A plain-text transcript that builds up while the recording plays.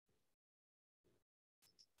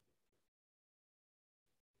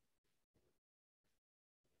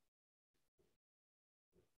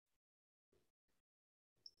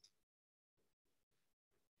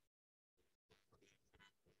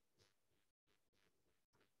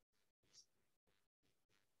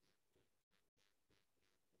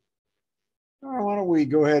we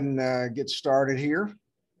go ahead and get started here?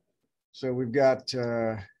 So we've got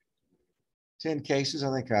 10 cases.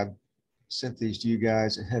 I think I've sent these to you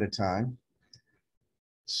guys ahead of time.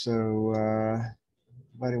 So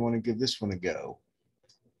anybody want to give this one a go?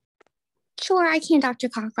 Sure, I can, Dr.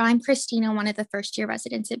 Cockerell. I'm Christina, one of the first-year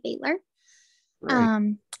residents at Baylor.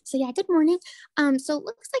 Great. So yeah, good morning. So it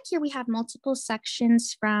looks like here we have multiple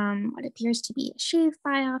sections from what appears to be a shave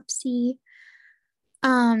biopsy.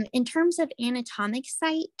 In terms of anatomic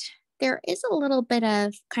site, there is a little bit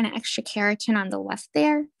of kind of extra keratin on the left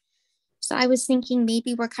there. So I was thinking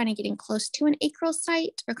maybe we're kind of getting close to an acral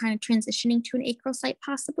site or kind of transitioning to an acral site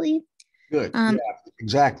possibly. Good. Yeah,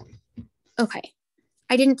 exactly. Okay.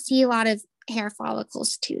 I didn't see a lot of hair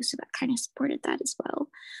follicles too, so that kind of supported that as well.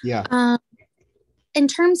 Yeah. In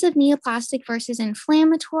terms of neoplastic versus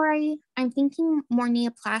inflammatory, I'm thinking more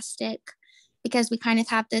neoplastic because we kind of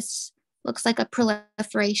have this, looks like a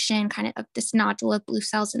proliferation kind of this nodule of blue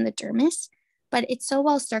cells in the dermis, but it's so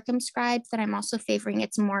well circumscribed that I'm also favoring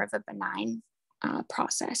it's more of a benign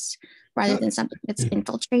process rather than something that's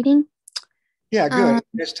infiltrating. Yeah, good.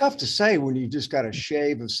 It's tough to say when you just got a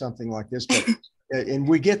shave of something like this, but and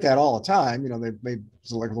we get that all the time. You know, they made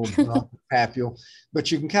like a little bump, papule,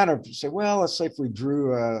 but you can kind of say, well, let's say if we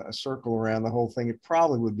drew a circle around the whole thing, it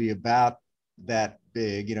probably would be about that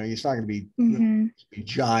big. You know, it's not going to be, be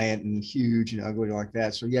giant and huge and ugly like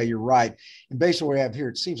that. So yeah, you're right. And based on what we have here,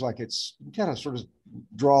 it seems like it's kind of sort of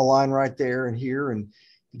draw a line right there and here, and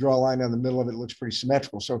you draw a line down the middle of it. It looks pretty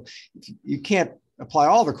symmetrical. So you can't apply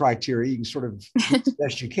all the criteria. You can sort of do the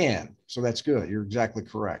best you can. So that's good. You're exactly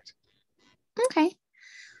correct. Okay.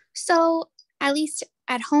 So at least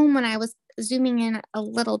at home, when I was zooming in a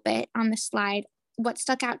little bit on the slide, what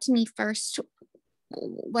stuck out to me first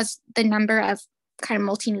was the number of kind of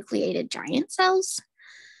multinucleated giant cells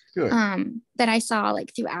that I saw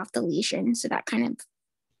like throughout the lesion. So that kind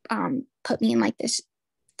of put me in like this,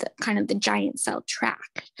 kind of the giant cell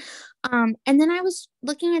track. And then I was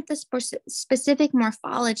looking at the specific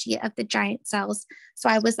morphology of the giant cells. So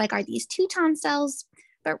I was like, are these Teuton cells?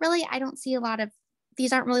 But really, I don't see a lot of,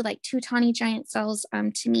 these aren't really like Teutony giant cells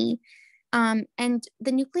to me. And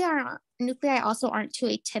the nuclei also aren't too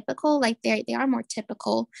atypical, like they are more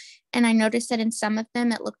typical. And I noticed that in some of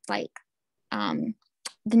them, it looked like the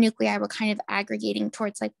nuclei were kind of aggregating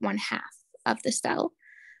towards like one half of the cell.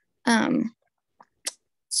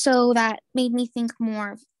 So that made me think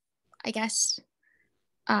more of, I guess,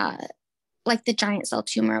 like the giant cell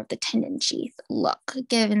tumor of the tendon sheath look,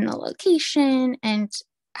 given the location and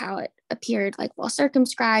how it appeared like well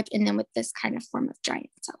circumscribed, and then with this kind of form of giant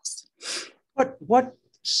cells. What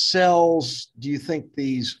cells do you think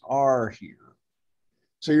these are here?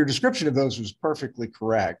 So your description of those was perfectly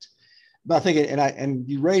correct, but I think and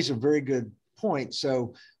you raise a very good point.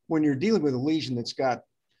 So when you're dealing with a lesion that's got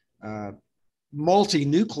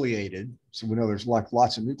multinucleated, so we know there's like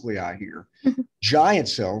lots of nuclei here. Giant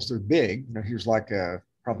cells, they're big. You know, here's like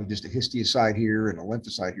probably just a histiocyte here and a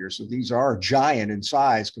lymphocyte here. So these are giant in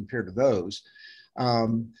size compared to those.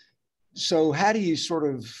 So how do you sort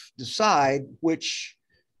of decide which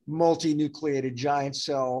multinucleated giant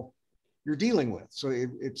cell you're dealing with? So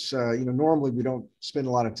it's you know, normally we don't spend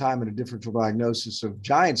a lot of time in a differential diagnosis of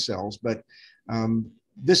giant cells, but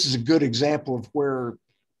this is a good example of where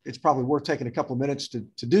it's probably worth taking a couple of minutes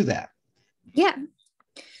to do that. Yeah.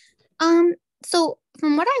 So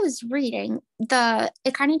from what I was reading,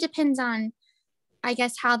 it kind of depends on, I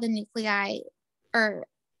guess, how the nuclei kind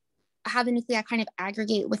of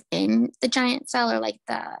aggregate within the giant cell, or like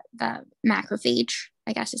the macrophage,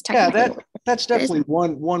 I guess is technically. Yeah, that's definitely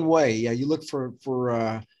one way. Yeah, you look for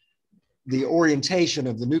the orientation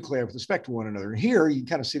of the nuclei with respect to one another. Here, you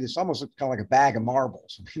kind of see this almost kind of like a bag of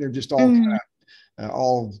marbles. I mean, they're just all kind of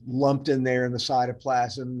all lumped in there in the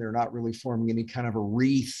cytoplasm. They're not really forming any kind of a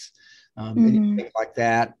wreath, anything like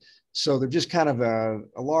that. So they're just kind of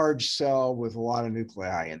a large cell with a lot of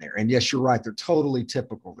nuclei in there. And yes, you're right. They're totally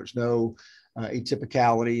typical. There's no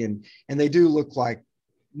atypicality. And they do look like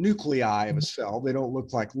nuclei of a cell. They don't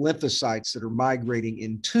look like lymphocytes that are migrating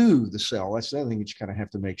into the cell. That's the other thing that you kind of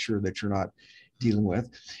have to make sure that you're not dealing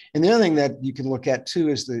with. And the other thing that you can look at too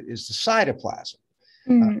is the cytoplasm.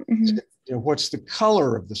 You know, what's the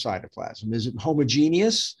color of the cytoplasm? Is it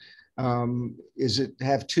homogeneous? Is it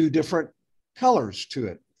have two different colors to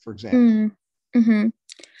it, for example?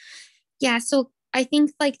 Yeah, so I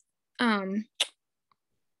think like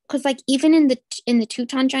because like even in the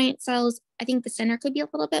Teuton giant cells, I think the center could be a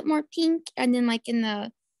little bit more pink, and then like in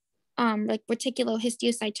the like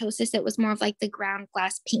reticulohistiocytosis, it was more of like the ground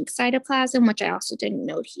glass pink cytoplasm, which I also didn't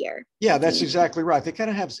note here. Yeah, that's exactly right. They kind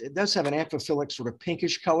of have, it does have an amphiphilic sort of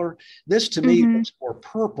pinkish color. This to me looks more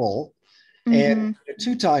purple. And in a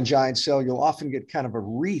two-tone giant cell, you'll often get kind of a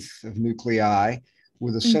wreath of nuclei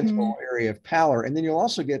with a central area of pallor. And then you'll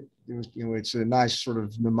also get, it's a nice sort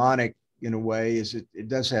of mnemonic in a way, is it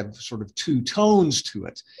does have sort of two tones to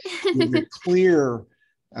it. With a clear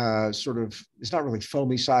sort of, it's not really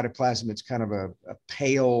foamy cytoplasm, it's kind of a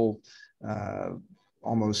pale,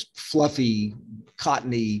 almost fluffy,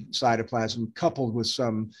 cottony cytoplasm coupled with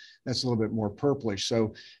some that's a little bit more purplish.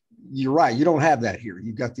 So you're right, you don't have that here.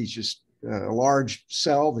 You've got these just a large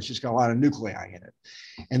cell that's just got a lot of nuclei in it.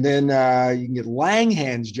 And then you can get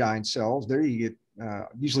Langhans giant cells. There you get,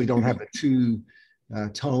 usually don't have a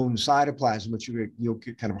two-tone cytoplasm, but you'll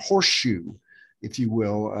get kind of a horseshoe, if you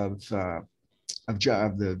will, of the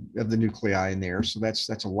nuclei in there. So that's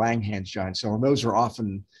a Langhans giant cell. And those are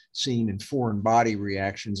often seen in foreign body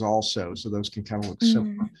reactions also. So those can kind of look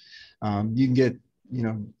similar. You can get,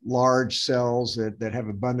 large cells that have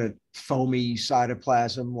abundant foamy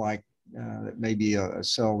cytoplasm, like that may be a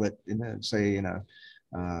cell that, say, in a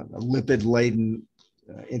lipid-laden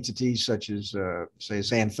entity, such as, say, a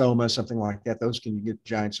xanthoma, something like that. Those can get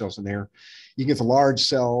giant cells in there. You get the large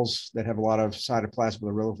cells that have a lot of cytoplasm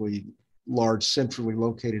with a relatively large centrally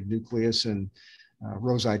located nucleus, and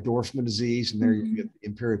Rosai-Dorfman disease, and there you get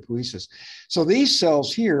imperipoiesis. So these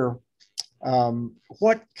cells here,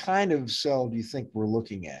 what kind of cell do you think we're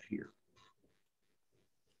looking at here?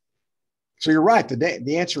 So you're right,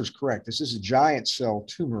 the answer is correct. This is a giant cell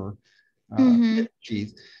tumor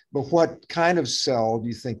sheath, but what kind of cell do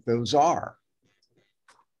you think those are?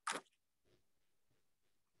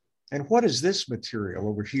 And what is this material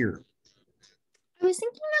over here? I was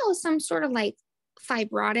thinking that was some sort of like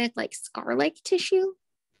fibrotic, like scar-like tissue.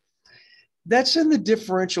 That's in the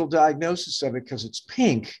differential diagnosis of it because it's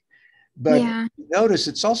pink. But notice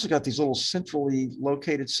it's also got these little centrally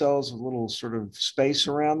located cells, a little sort of space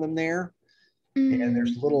around them there. And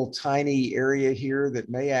there's a little tiny area here that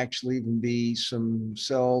may actually even be some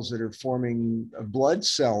cells that are forming a blood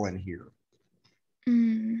cell in here.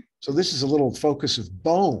 So this is a little focus of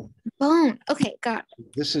bone. Bone. Okay, got it.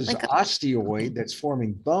 This is like osteoid that's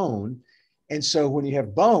forming bone. And so when you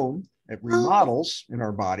have bone that remodels in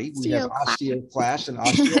our body, we have osteoclasts and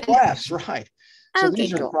osteoblasts, right? So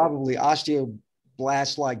these are probably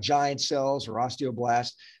osteoblast-like giant cells or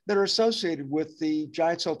osteoblasts that are associated with the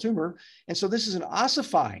giant cell tumor. And so this is an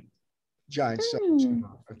ossifying giant cell tumor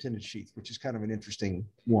of tendon sheath, which is kind of an interesting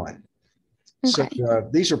one. So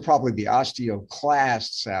these are probably the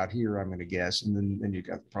osteoclasts out here, I'm going to guess. And then you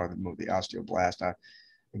got probably the osteoblast.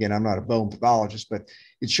 Again, I'm not a bone pathologist, but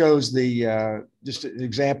it shows the just an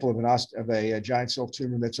example of a giant cell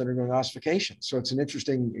tumor that's undergoing ossification. So it's an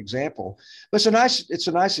interesting example, but it's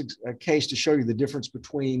a nice case to show you the difference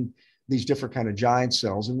between these different kind of giant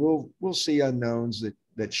cells, and we'll see unknowns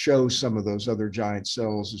that show some of those other giant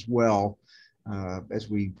cells as well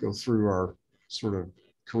as we go through our sort of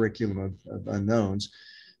curriculum of unknowns.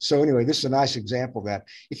 So anyway, this is a nice example of that.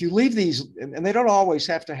 If you leave these, and they don't always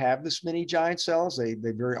have to have this many giant cells, they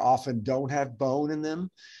very often don't have bone in them.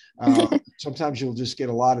 Sometimes you'll just get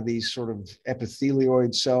a lot of these sort of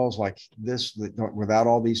epithelioid cells like this without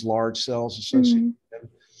all these large cells associated with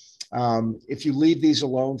them. If you leave these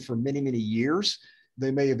alone for many, many years, they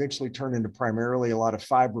may eventually turn into primarily a lot of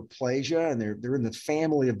fibroplasia, and they're in the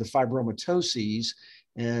family of the fibromatoses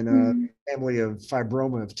and family of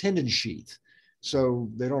fibroma of tendon sheath. So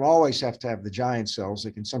they don't always have to have the giant cells.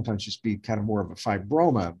 They can sometimes just be kind of more of a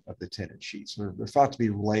fibroma of the tendon sheaths. They're thought to be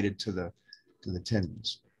related to the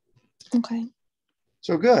tendons. Okay.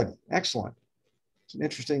 So good, excellent. It's an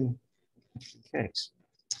interesting case.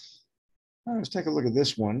 All right, let's take a look at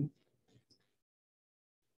this one.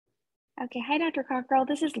 Okay, hi, Dr. Cockerell.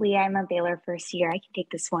 This is Leah. I'm a Baylor first year. I can take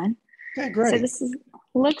this one. Okay, great. So this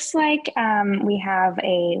looks like we have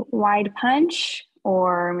a wide punch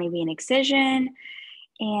or maybe an excision,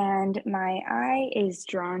 and my eye is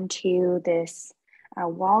drawn to this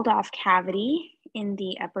walled off cavity in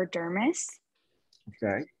the epidermis.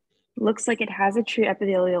 Okay. Looks like it has a true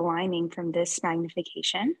epithelial lining from this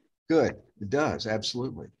magnification. Good, it does,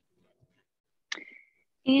 absolutely.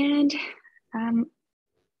 And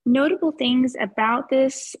notable things about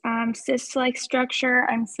this cyst-like structure,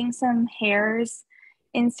 I'm seeing some hairs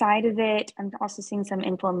inside of it. I'm also seeing some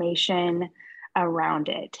inflammation around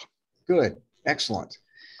it. Good, excellent.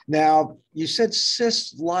 Now, you said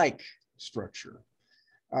cyst-like structure.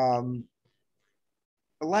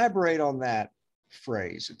 Elaborate on that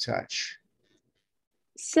phrase a touch.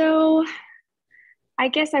 So I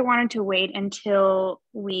guess I wanted to wait until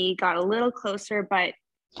we got a little closer, but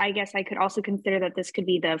I guess I could also consider that this could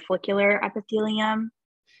be the follicular epithelium.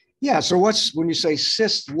 Yeah. So when you say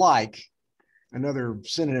cyst-like, another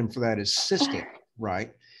synonym for that is cystic,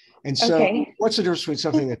 right? And so Okay. what's the difference between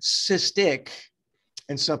something that's cystic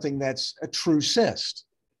and something that's a true cyst?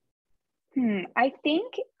 I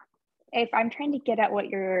think if I'm trying to get at what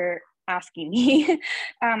you're asking me,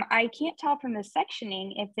 I can't tell from the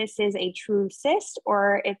sectioning if this is a true cyst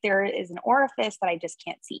or if there is an orifice that I just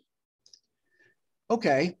can't see.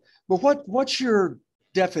 Okay. Well, what's your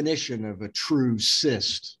definition of a true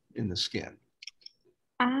cyst in the skin?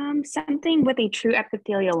 Something with a true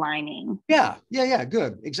epithelial lining. Yeah.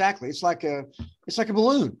 Good. Exactly. It's like a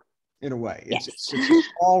balloon in a way. Yes. It's a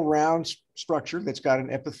small round structure that's got an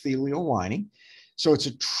epithelial lining. So it's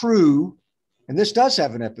a true, and this does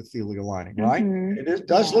have an epithelial lining, right? Mm-hmm. It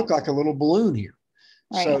does look like a little balloon here.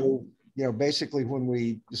 Right. So, basically when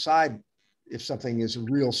we decide if something is a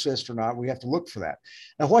real cyst or not, we have to look for that.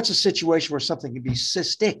 Now, what's a situation where something can be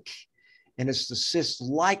cystic? And it's the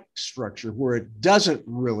cyst-like structure where it doesn't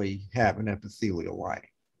really have an epithelial lining.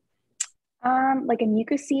 Like a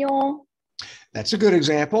mucocele. That's a good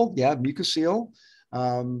example. Yeah, mucocele.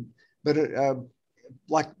 But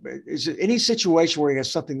like, is it any situation where you have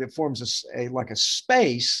something that forms like a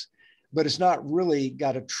space, but it's not really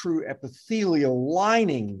got a true epithelial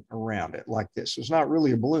lining around it like this? So it's not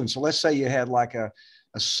really a balloon. So let's say you had like a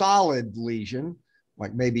solid lesion,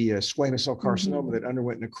 like maybe a squamous cell carcinoma that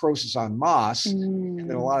underwent necrosis en masse, and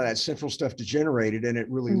then a lot of that central stuff degenerated, and it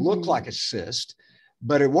really looked like a cyst,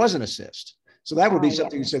 but it wasn't a cyst. So that would be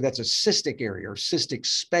something you say that's a cystic area or cystic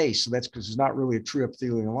space. So that's because it's not really a true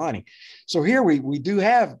epithelial lining. So here we do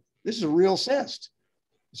have, this is a real cyst.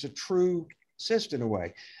 It's a true cyst in a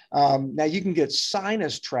way. Now you can get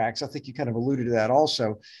sinus tracts. I think you kind of alluded to that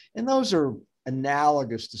also. And those are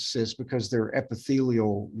analogous to cysts because they're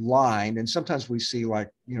epithelial lined. And sometimes we see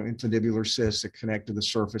like, infundibular cysts that connect to the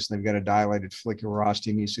surface and they've got a dilated follicular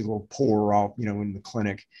ostium. You see a little pore off, in the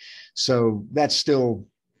clinic. So that's still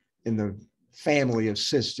in the family of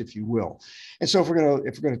cysts, if you will. And so if we're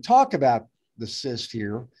going to talk about the cyst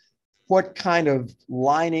here, what kind of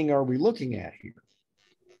lining are we looking at here?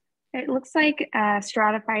 It looks like a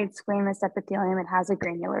stratified squamous epithelium. It has a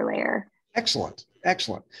granular layer. Excellent.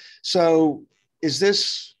 So is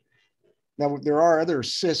this, now there are other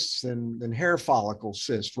cysts than hair follicle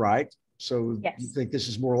cyst, right? So yes. You think this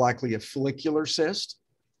is more likely a follicular cyst?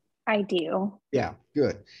 I do. Yeah,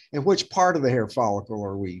 good. And which part of the hair follicle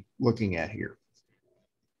are we looking at here?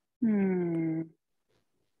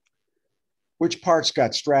 Which part's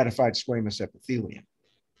got stratified squamous epithelium?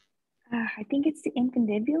 I think it's the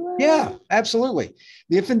infundibulum. Yeah, absolutely.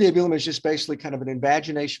 The infundibulum is just basically kind of an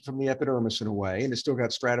invagination from the epidermis in a way, and it's still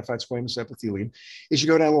got stratified squamous epithelium. As you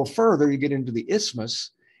go down a little further, you get into the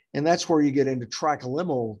isthmus, and that's where you get into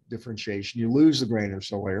tricholimal differentiation. You lose the granular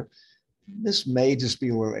cell layer. This may just be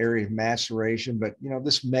a little area of maceration, but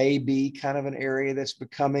this may be kind of an area that's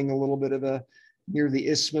becoming a little bit of near the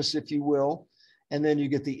isthmus, if you will. And then you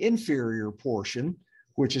get the inferior portion,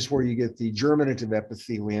 which is where you get the germinative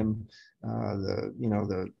epithelium,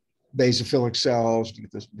 the basophilic cells, you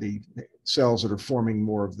get the cells that are forming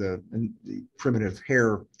more of the primitive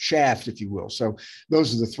hair shaft, if you will. So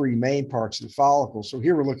those are the three main parts of the follicle. So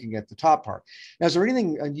here we're looking at the top part. Now, is there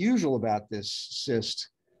anything unusual about this cyst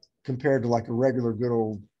compared to like a regular good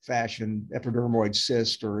old fashioned epidermoid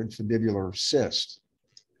cyst or infundibular cyst?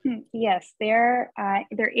 Yes, there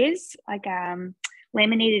is like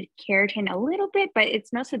laminated keratin a little bit, but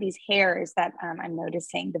it's most of these hairs that I'm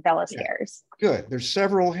noticing, the vellus hairs. Good. There's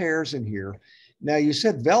several hairs in here. Now you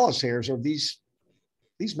said vellus hairs. Are these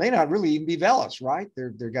may not really even be vellus, right?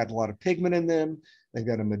 They've got a lot of pigment in them. They've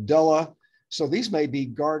got a medulla. So these may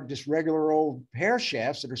be just regular old hair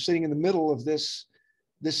shafts that are sitting in the middle of this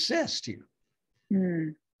cyst here.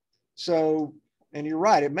 So, and you're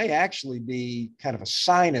right, it may actually be kind of a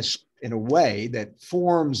sinus in a way that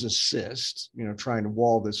forms a cyst, trying to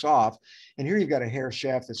wall this off. And here you've got a hair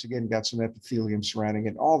shaft that's again got some epithelium surrounding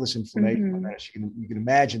it, all this inflammation. You can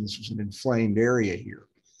imagine this was an inflamed area here.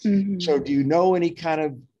 So do you know any kind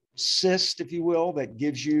of cyst, if you will, that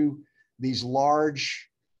gives you these large,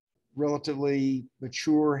 relatively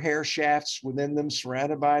mature hair shafts within them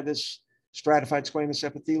surrounded by this stratified squamous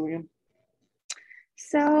epithelium?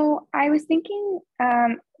 So I was thinking,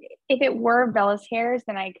 if it were vellus hairs,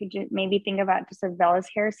 then I could just maybe think about just a vellus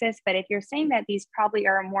hair cyst. But if you're saying that these probably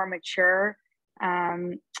are more mature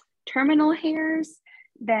terminal hairs,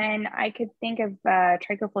 then I could think of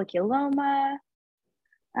trichofolliculoma.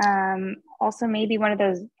 Also maybe one of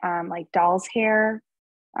those like doll's hair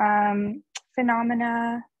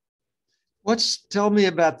phenomena. Tell me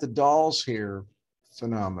about the doll's hair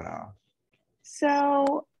phenomena.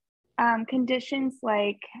 So conditions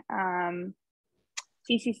like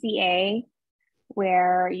CCCA,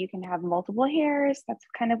 where you can have multiple hairs, that's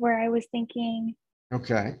kind of where I was thinking.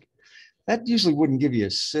 Okay. That usually wouldn't give you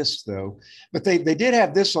a cyst though, but they did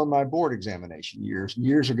have this on my board examination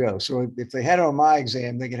years ago. So if they had it on my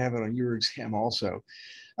exam, they could have it on your exam also.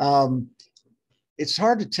 It's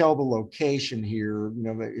hard to tell the location here. You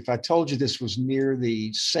know, if I told you this was near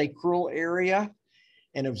the sacral area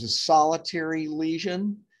and it was a solitary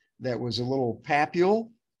lesion that was a little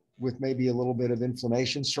papule with maybe a little bit of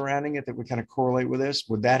inflammation surrounding it that would kind of correlate with this,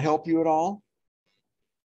 would that help you at all?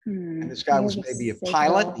 And this guy was maybe a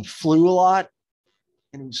pilot. He flew a lot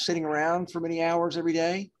and he was sitting around for many hours every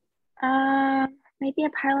day. Maybe a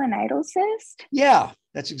pilonidal cyst? Yeah,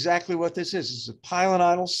 that's exactly what this is. It's a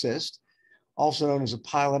pilonidal cyst, also known as a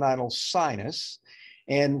pilonidal sinus.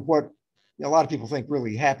 And what a lot of people think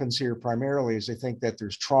really happens here primarily is they think that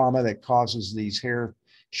there's trauma that causes these hair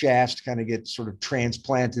shafts to kind of get sort of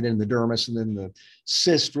transplanted in the dermis, and then the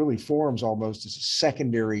cyst really forms almost as a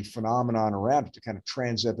secondary phenomenon around it to kind of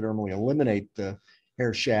transepidermally eliminate the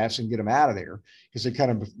hair shafts and get them out of there because they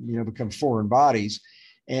kind of become foreign bodies.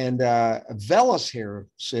 And a vellus hair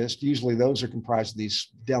cyst, usually those are comprised of these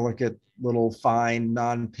delicate little fine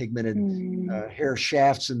non-pigmented hair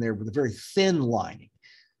shafts in there with a very thin lining.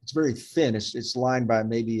 It's very thin. It's lined by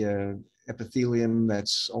maybe a epithelium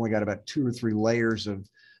that's only got about 2 or 3 layers of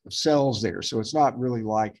cells there. So it's not really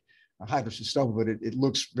like a hypercystoma, but it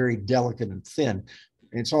looks very delicate and thin.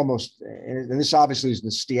 It's almost, and this obviously is the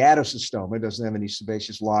steatocystoma. It doesn't have any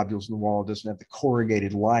sebaceous lobules in the wall. It doesn't have the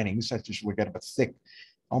corrugated linings. That's just got a thick,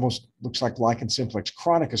 almost looks like lichen simplex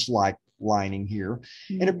chronicus-like lining here.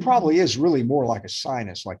 And it probably is really more like a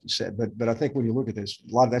sinus, like you said. But I think when you look at this,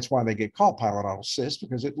 a lot of that's why they get called pilonidal cyst,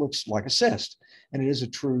 because it looks like a cyst. And it is a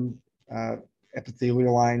true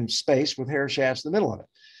epithelial line space with hair shafts in the middle of it.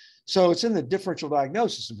 So it's in the differential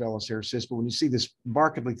diagnosis of vellus hair cyst. But when you see this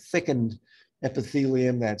markedly thickened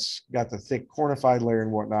epithelium that's got the thick cornified layer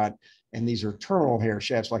and whatnot, and these are terminal hair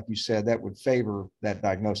shafts, like you said, that would favor that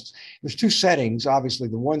diagnosis. There's 2 settings. Obviously,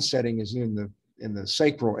 the one setting is in the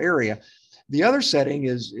sacral area. The other setting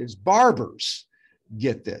is barbers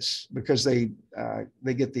get this because they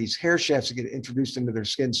get these hair shafts that get introduced into their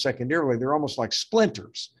skin secondarily. They're almost like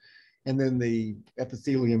splinters. And then the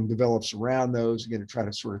epithelium develops around those, again, to try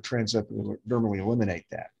to sort of transepidermally eliminate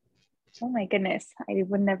that. Oh my goodness. I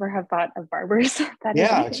would never have thought of barbers.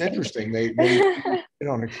 Yeah, it's interesting. They do it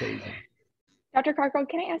on occasion. Dr. Cockerell,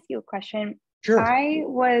 can I ask you a question? Sure. I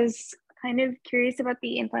was kind of curious about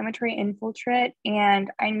the inflammatory infiltrate,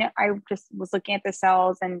 and I know I just was looking at the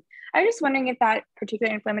cells, and I was just wondering if that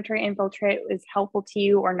particular inflammatory infiltrate was helpful to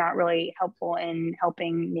you or not really helpful in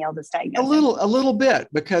helping nail this diagnosis. A little bit,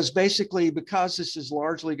 because this is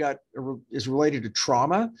largely is related to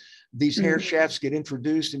trauma. These hair shafts get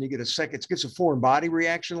introduced, and you get it gets a foreign body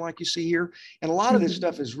reaction like you see here, and a lot of this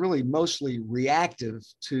stuff is really mostly reactive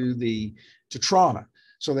to trauma.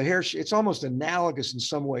 So the hair, it's almost analogous in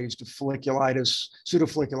some ways to folliculitis,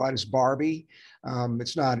 pseudofolliculitis Barbie.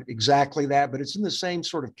 It's not exactly that, but it's in the same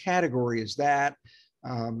sort of category as that.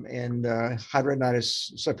 And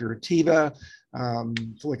hidradenitis suppurativa,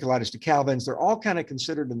 folliculitis decalvans, they're all kind of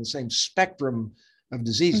considered in the same spectrum of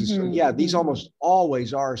diseases. So yeah, these almost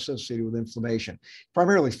always are associated with inflammation,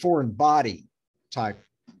 primarily foreign body type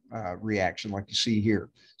reaction like you see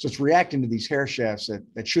here. So it's reacting to these hair shafts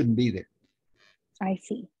that shouldn't be there. I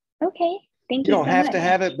see. Okay. Thank you. You don't have to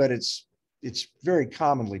have it, but it's very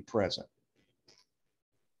commonly present.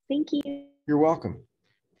 Thank you. You're welcome.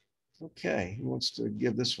 Okay. Who wants to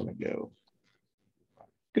give this one a go?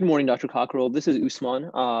 Good morning, Dr. Cockerell. This is Usman,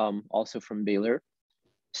 also from Baylor.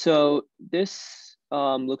 So this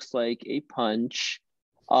looks like a punch.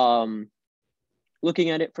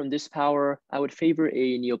 Looking at it from this power, I would favor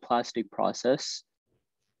a neoplastic process.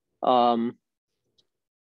 And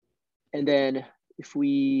then if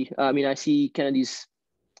I see kind of these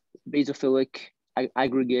basophilic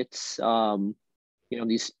aggregates,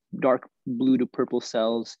 these dark blue to purple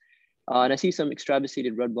cells. And I see some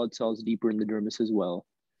extravasated red blood cells deeper in the dermis as well.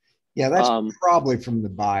 Yeah, that's probably from the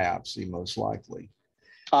biopsy, most likely.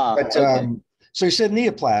 Okay. So you said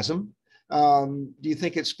neoplasm. Do you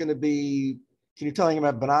think it's going to be, can you tell anything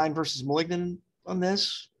about benign versus malignant on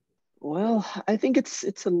this? Well, I think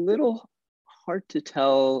it's a little hard to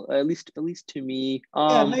tell, at least to me.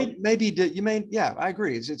 Yeah, I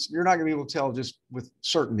agree. You're not going to be able to tell just with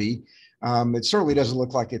certainty. It certainly doesn't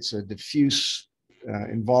look like it's a diffuse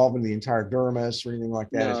involved in the entire dermis or anything like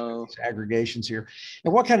that. No. It's aggregations here.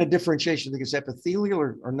 And what kind of differentiation? Do you think it's epithelial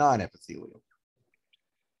or non-epithelial?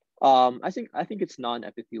 I think it's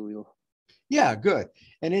non-epithelial. Yeah, good.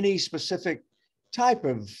 And any specific type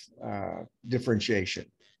of differentiation?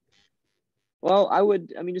 Well, I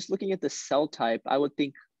mean, just looking at the cell type, I would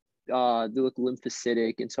think they look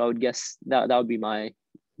lymphocytic, and so I would guess that would be my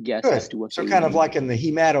guess Good. as to what. So kind of like in the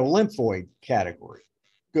hematolymphoid category.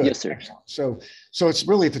 Good. Yes, sir. Excellent. So it's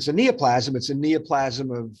really, if it's a neoplasm, it's a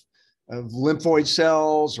neoplasm of lymphoid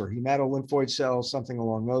cells or hematolymphoid cells, something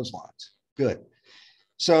along those lines. Good.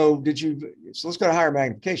 So let's go to higher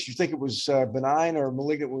magnification. You think it was benign or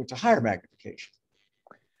malignant when we went to higher magnification?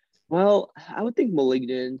 Well, I would think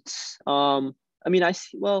malignant. I mean, I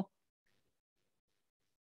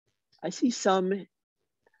see some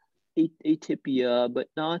atypia, but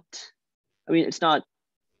not, I mean, it's not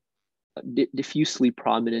diffusely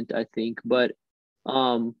prominent, I think, but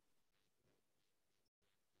what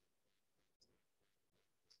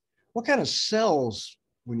kind of cells,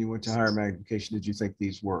 when you went to higher magnification, did you think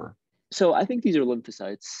these were? So I think these are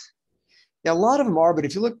lymphocytes. Yeah, a lot of them are, but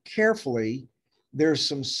if you look carefully, there's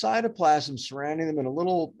some cytoplasm surrounding them and a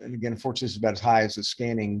little, and again, unfortunately, this is about as high as the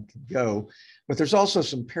scanning can go, but there's also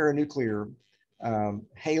some paranuclear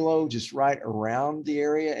halo just right around the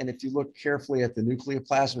area. And if you look carefully at the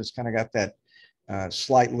nucleoplasm, it's kind of got that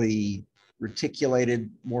slightly reticulated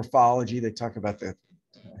morphology. They talk about the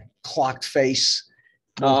clocked face.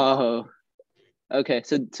 Oh, okay.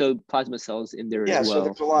 So plasma cells in there as well. So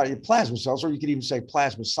there's a lot of plasma cells, or you could even say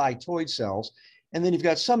plasmacytoid cells. And then you've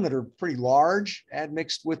got some that are pretty large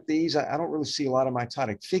admixed with these. I don't really see a lot of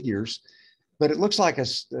mitotic figures, but it looks like a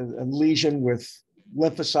lesion with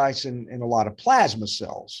lymphocytes and a lot of plasma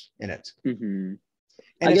cells in it. Mm-hmm.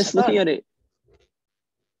 And I guess looking at it,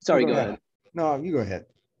 sorry, go ahead. No, you go ahead.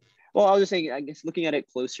 Well, I was just saying, I guess looking at it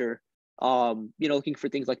closer, looking for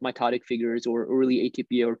things like mitotic figures or early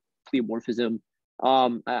atypia or pleomorphism.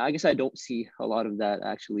 I guess I don't see a lot of that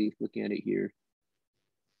actually looking at it here.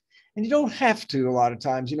 And you don't have to a lot of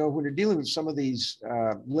times, when you're dealing with some of these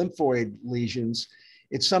lymphoid lesions,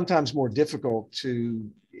 it's sometimes more difficult to,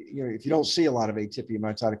 if you don't see a lot of atypia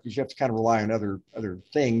mitotic, because you have to kind of rely on other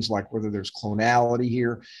things, like whether there's clonality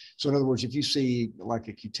here. So in other words, if you see like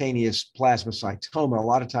a cutaneous plasmacytoma, a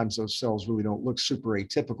lot of times those cells really don't look super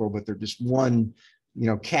atypical, but they're just one,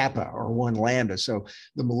 kappa or one lambda. So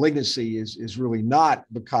the malignancy is really not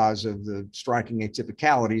because of the striking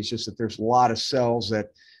atypicality. It's just that there's a lot of cells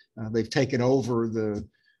that they've taken over the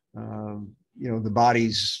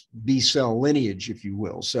body's B cell lineage, if you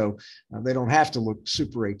will. So they don't have to look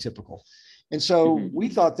super atypical. And so we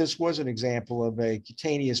thought this was an example of a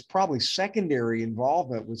cutaneous, probably secondary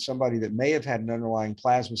involvement with somebody that may have had an underlying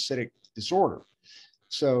plasmacytic disorder.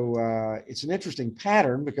 So it's an interesting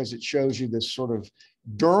pattern because it shows you this sort of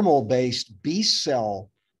dermal-based B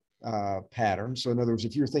cell pattern. So in other words,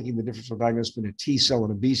 if you're thinking the difference of diagnosis between a T cell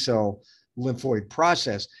and a B cell lymphoid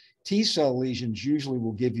process, T cell lesions usually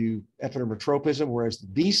will give you epidermotropism, whereas the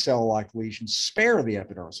B cell-like lesions spare the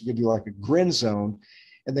epidermis. They give you like a grin zone,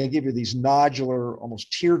 and they give you these nodular,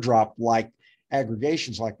 almost teardrop-like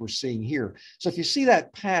aggregations like we're seeing here. So if you see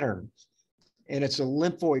that pattern, and it's a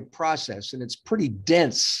lymphoid process, and it's pretty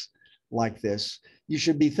dense like this, you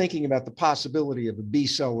should be thinking about the possibility of a B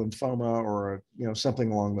cell lymphoma or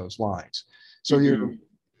something along those lines. So you're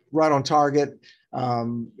right on target.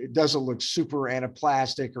 It doesn't look super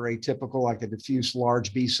anaplastic or atypical like a diffuse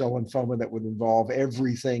large B cell lymphoma that would involve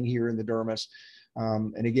everything here in the dermis.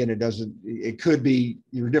 And again, it could be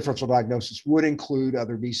your differential diagnosis would include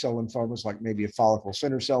other B cell lymphomas, like maybe a follicle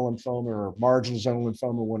center cell lymphoma or marginal zone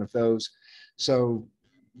lymphoma, one of those. So,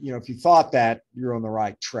 if you thought that, you're on the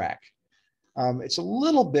right track. It's a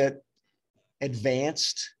little bit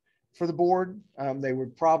advanced for the board. They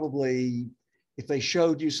would probably, if they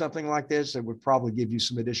showed you something like this, it would probably give you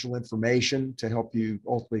some additional information to help you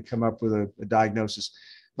ultimately come up with a diagnosis.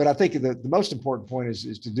 But I think the most important point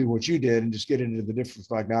is to do what you did and just get into the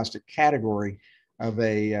differential diagnostic category of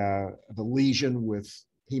a lesion with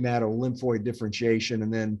hematolymphoid differentiation.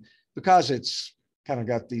 And then because it's kind of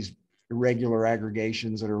got these irregular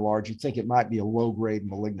aggregations that are large, you think it might be a low-grade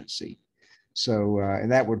malignancy. So,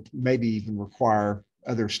 and that would maybe even require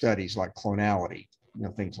other studies like clonality,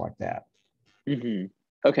 things like that.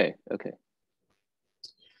 Okay.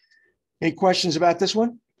 Any questions about this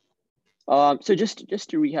one? So just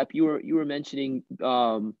to recap, you were mentioning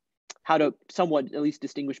how to somewhat at least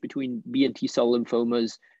distinguish between B and T cell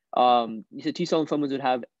lymphomas. You said T-cell lymphomas would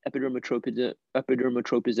have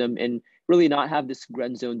epidermotropism and really not have this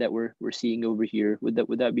red zone that we're seeing over here. Would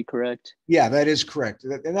that be correct? Yeah, that is correct.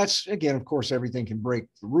 And that's, again, of course, everything can break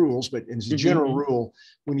the rules, but as a general rule,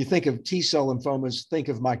 when you think of T-cell lymphomas, think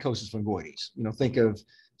of mycosis fungoides. Think of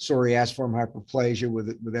psoriasiform hyperplasia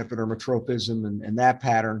with epidermotropism and that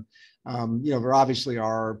pattern. There obviously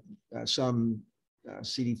are some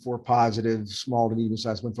CD4 positive, small to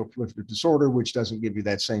medium-sized lymphoproliferative disorder, which doesn't give you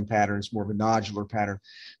that same pattern. It's more of a nodular pattern.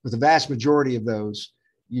 But the vast majority of those,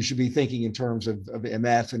 you should be thinking in terms of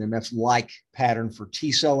MF and MF-like pattern for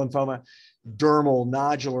T-cell lymphoma, dermal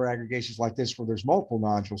nodular aggregations like this, where there's multiple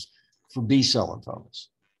nodules, for B-cell lymphomas.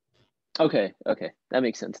 Okay, that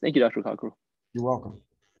makes sense. Thank you, Dr. Cockerell. You're welcome.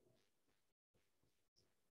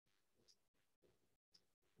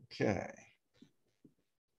 Okay.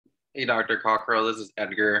 Hey, Dr. Cockerell, this is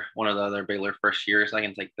Edgar, one of the other Baylor first years. I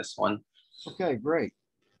can take this one. Okay, great.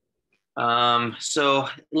 So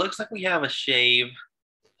it looks like we have a shave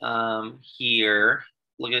here.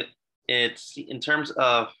 Look at it's in terms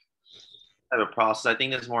of type of process. I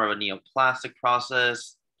think it's more of a neoplastic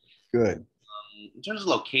process. Good. In terms of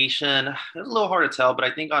location, it's a little hard to tell, but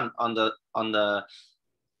I think on the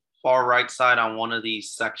far right side on one of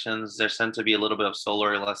these sections, there seems to be a little bit of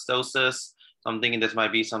solar elastosis. So I'm thinking this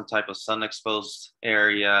might be some type of sun-exposed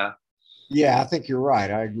area. Yeah, I think you're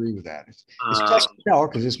right. I agree with that. It's tough to tell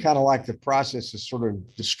because it's kind of like the process has sort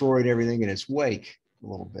of destroyed everything in its wake a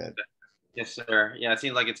little bit. Yes, sir. Yeah, it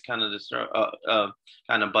seems like it's kind of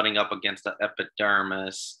kind of butting up against the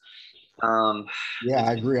epidermis. Yeah,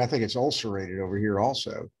 I agree. I think it's ulcerated over here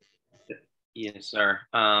also. Yes, sir.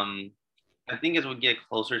 I think as we get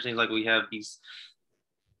closer, it seems like we have these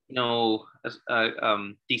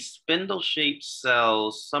these spindle-shaped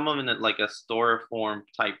cells, some of them in like a storiform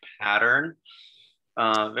type pattern.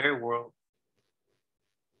 Very world.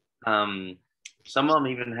 Some of them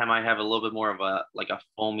even might have a little bit more of a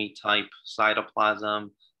foamy type cytoplasm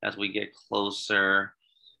as we get closer.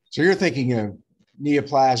 So you're thinking of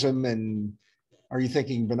neoplasm, and are you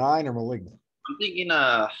thinking benign or malignant? I'm thinking,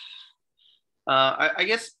 I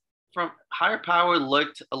guess from higher power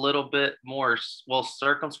looked a little bit more well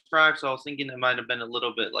circumscribed. So I was thinking it might have been a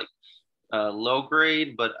little bit like low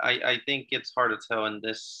grade, but I think it's hard to tell in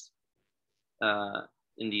this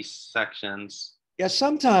in these sections. Yeah,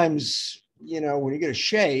 sometimes when you get a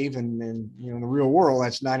shave, and in the real world,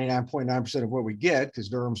 that's 99.9% of what we get because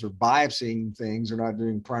derms are biopsying things. They're not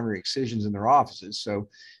doing primary excisions in their offices. So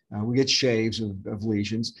we get shaves of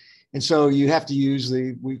lesions. And so you have to use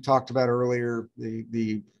we talked about earlier,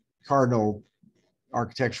 the cardinal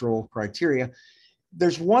architectural criteria.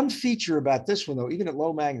 There's one feature about this one, though, even at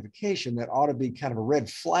low magnification, that ought to be kind of a red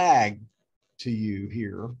flag to you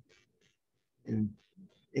here. And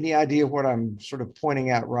any idea what I'm sort of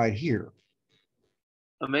pointing out right here?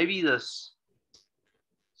 Maybe this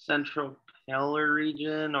central pallor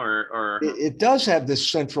region, or it does have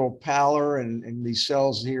this central pallor, and these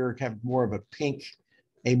cells here have more of a pink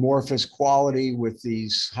amorphous quality with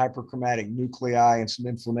these hyperchromatic nuclei and some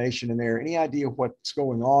inflammation in there. Any idea what's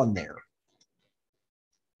going on there?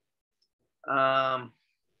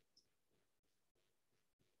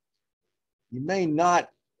 You may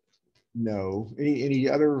not know. Any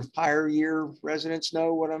other higher year residents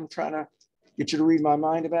know what I'm trying to get you to read my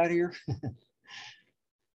mind about here?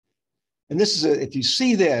 And this is if you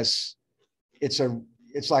see this, it's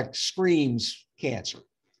like screams cancer.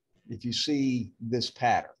 If you see this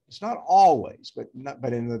pattern, it's not always, but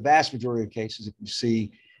in the vast majority of cases, if you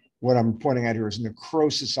see what I'm pointing out here is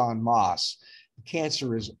necrosis en masse. The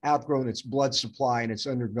cancer has outgrown its blood supply and it's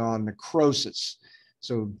undergone necrosis.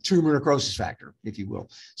 So tumor necrosis factor, if you will.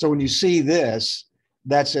 So when you see this,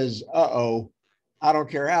 that says, uh-oh, I don't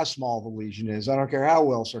care how small the lesion is. I don't care how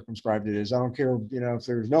well circumscribed it is. I don't care, if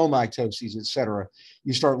there's no mitoses, et cetera.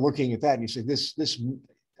 You start looking at that and you say, this,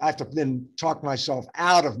 I have to then talk myself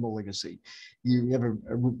out of malignancy. You have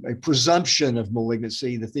a presumption of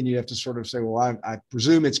malignancy that then you have to sort of say, well, I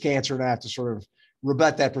presume it's cancer, and I have to sort of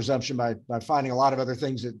rebut that presumption by finding a lot of other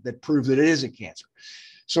things that prove that it isn't cancer.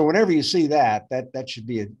 So whenever you see that should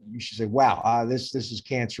be you should say, wow, this is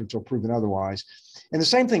cancer until proven otherwise. And the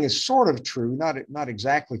same thing is sort of true, not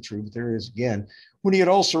exactly true, but there is again, when you get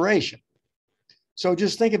ulceration. So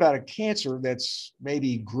just think about a cancer that's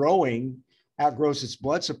maybe growing, outgrows its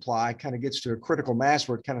blood supply, kind of gets to a critical mass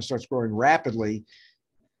where it kind of starts growing rapidly.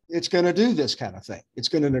 It's going to do this kind of thing. It's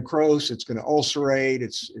going to necrose, it's going to ulcerate,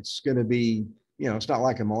 it's going to be, it's not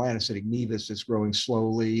like a melanocytic nevus that's growing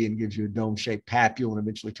slowly and gives you a dome-shaped papule and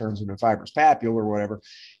eventually turns into a fibrous papule or whatever.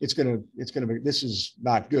 It's going to be, this is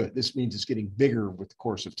not good. This means it's getting bigger with the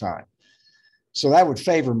course of time. So that would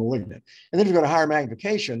favor malignant. And then if you go to higher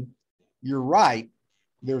magnification, you're right.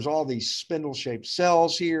 There's all these spindle-shaped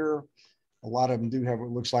cells here. A lot of them do have what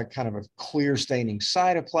looks like kind of a clear staining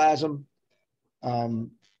cytoplasm.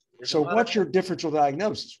 So what's your differential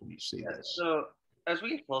diagnosis when you see this? So as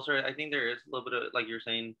we get closer, I think there is a little bit of, like you're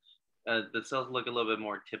saying, the cells look a little bit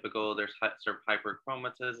more typical. There's sort of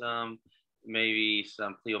hyperchromatism, maybe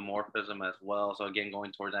some pleomorphism as well. So again,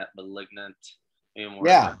 going toward that malignant.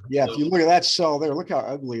 Yeah. If you look at that cell there, look how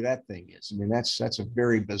ugly that thing is. I mean, that's a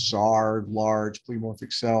very bizarre, large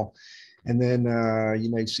pleomorphic cell. And then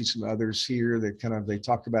you may see some others here that they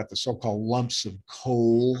talk about the so-called lumps of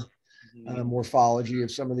coal morphology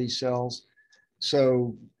of some of these cells.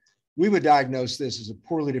 So we would diagnose this as a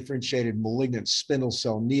poorly differentiated malignant spindle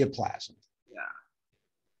cell neoplasm.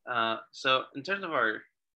 Yeah. So in terms of our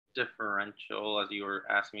differential, as you were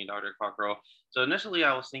asking me, Dr. Cockerell, so initially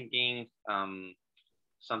I was thinking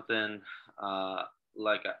something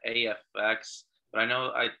like a AFX, but I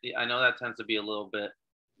know that tends to be a little bit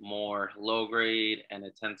more low grade, and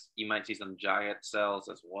you might see some giant cells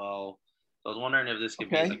as well. So I was wondering if this could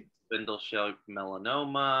be like spindle-shaped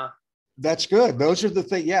melanoma. That's good. Those are the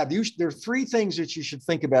things. Yeah, there are three things that you should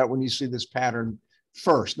think about when you see this pattern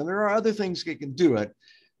first. Now, there are other things that can do it,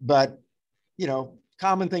 but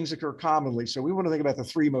common things occur commonly. So we want to think about the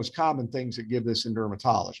three most common things that give this in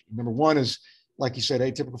dermatology. Number one is, like you said,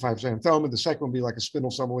 atypical fibrous xanthoma. The second would be like a spindle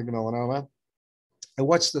cell malignant melanoma. And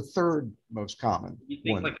what's the third most common? You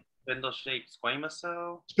think like spindle-shaped squamous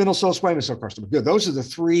cell? Spindle cell squamous cell carcinoma. Good. Those are the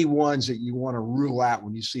three ones that you want to rule out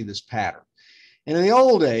when you see this pattern. And in the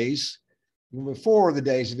old days, before the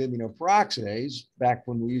days of immunoperoxidase, back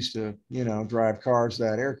when we used to, drive cars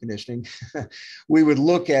without air conditioning, we would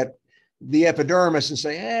look at the epidermis and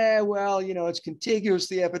say, it's contiguous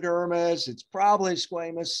to the epidermis. It's probably a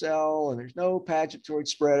squamous cell, and there's no pagetoid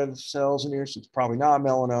spread of cells in here, so it's probably not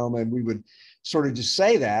melanoma. And we would sort of just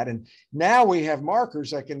say that. And now we have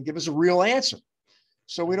markers that can give us a real answer.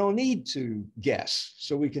 So we don't need to guess.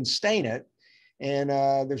 So we can stain it. And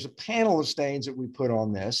there's a panel of stains that we put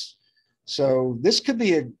on this. So this could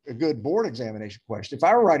be a good board examination question. If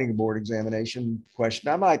I were writing a board examination question,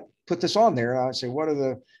 I might put this on there. And I'd say, what are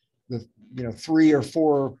the 3 or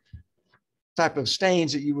 4 type of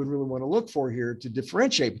stains that you would really want to look for here to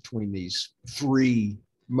differentiate between these 3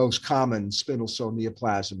 most common spindle cell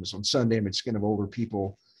neoplasms on sun damaged skin of older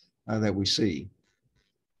people that we see.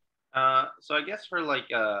 So I guess for like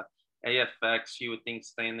AFX, you would think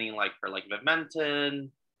staining like for like Vimentin,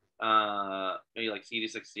 maybe like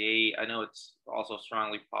CD68. I know it's also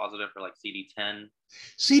strongly positive for like CD10.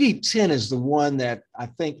 CD10 is the one that I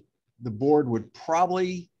think the board would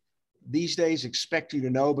probably these days expect you to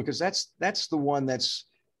know, because that's the one that's,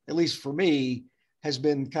 at least for me, has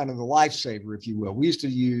been kind of the lifesaver, if you will. We used to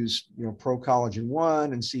use, pro-collagen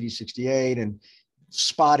 1 and CD68 and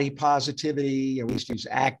spotty positivity. We used to use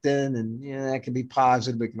actin, and that can be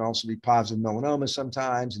positive. It can also be positive melanoma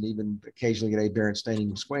sometimes, and even occasionally get aberrant staining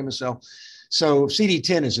of squamous cell. So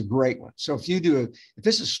CD10 is a great one. So if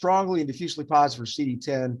this is strongly and diffusely positive for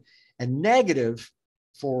CD10 and negative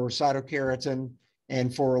for cytokeratin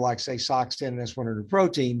and for, like, say, SOX10 and S100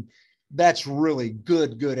 protein, that's really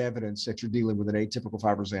good evidence that you're dealing with an atypical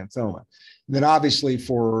fibrous xanthoma. And then obviously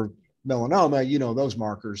for melanoma, those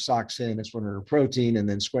markers, SOX10, S100 protein, and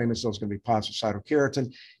then squamous cell is going to be positive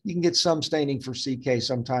cytokeratin. You can get some staining for CK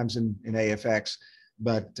sometimes in AFX,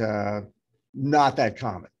 but not that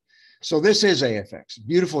common. So this is AFX,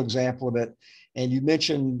 beautiful example of it. And you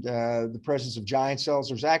mentioned the presence of giant cells.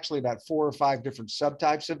 There's actually about 4 or 5 different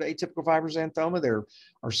subtypes of atypical fibrous xanthoma. There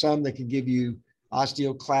are some that can give you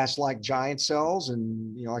osteoclast-like giant cells,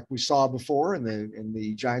 and like we saw before in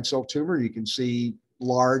the giant cell tumor, you can see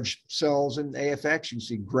large cells in AFX. You can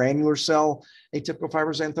see granular cell atypical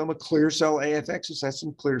fibrous xanthoma, clear cell AFX. That's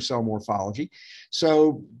some clear cell morphology.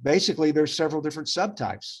 So basically, there's several different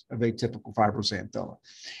subtypes of atypical fibrous xanthoma,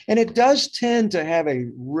 and it does tend to have a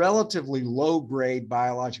relatively low-grade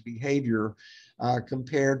biologic behavior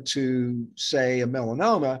compared to, say, a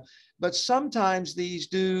melanoma. But sometimes these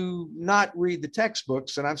do not read the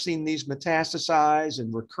textbooks, and I've seen these metastasize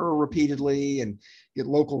and recur repeatedly and get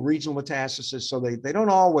local regional metastasis, so they don't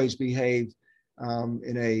always behave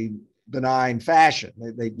in a benign fashion.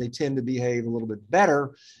 They tend to behave a little bit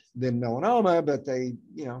better than melanoma, but they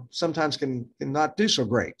sometimes can not do so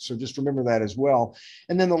great. So just remember that as well.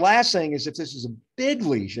 And then the last thing is, if this is a big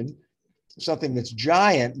lesion, something that's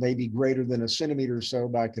giant, maybe greater than 1 centimeter or so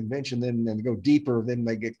by convention, then go deeper, then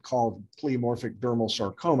they get called pleomorphic dermal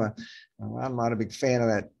sarcoma. I'm not a big fan of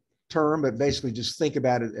that term, but basically just think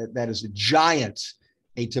about it that as a giant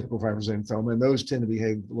atypical fibrous lymphoma, and those tend to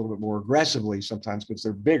behave a little bit more aggressively sometimes because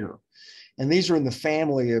they're bigger. And these are in the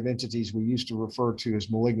family of entities we used to refer to as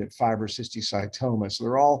malignant fibrohistiocytoma. So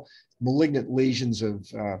they're all malignant lesions of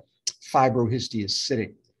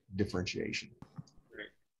fibrohistiocytic differentiation. Great.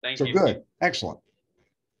 Thank so you. Good, excellent.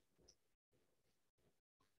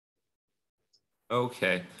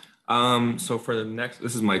 Okay, so for the next,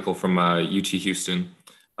 this is Michael from UT Houston.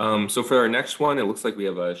 So for our next one, it looks like we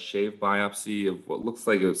have a shave biopsy of what looks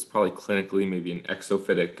like it's probably clinically maybe an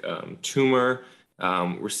exophytic tumor.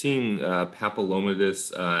 We're seeing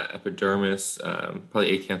papillomatous epidermis,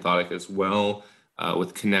 probably acanthotic as well,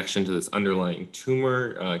 with connection to this underlying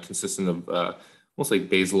tumor consistent of almost like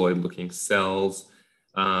basaloid-looking cells.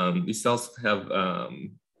 These cells have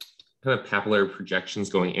kind of papillary projections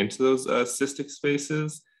going into those cystic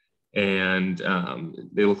spaces. And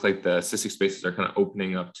they look like the cystic spaces are kind of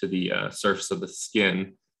opening up to the surface of the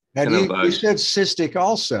skin. Now, you said cystic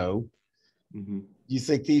also. Mm-hmm. You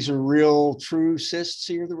think these are real, true cysts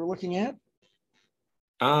here that we're looking at?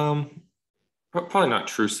 Probably not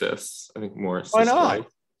true cysts. I think more cyst-like. Why not?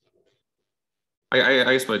 I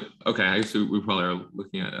guess, but okay. I guess we probably are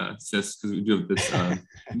looking at cysts because we do have this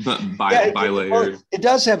bilayered. It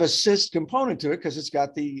does have a cyst component to it because it's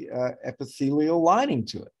got the epithelial lining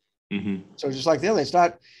to it. Mm-hmm. So just like the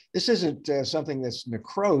other, this isn't something that's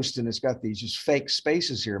necrosed and it's got these just fake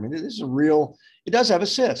spaces here. I mean, this is a real, it does have a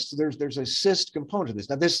cyst. There's a cyst component to this.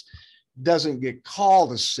 Now, this doesn't get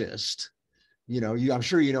called a cyst. You know, I'm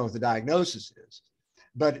sure you know what the diagnosis is,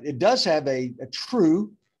 but it does have a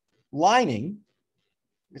true lining.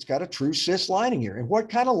 It's got a true cyst lining here. And what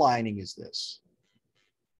kind of lining is this?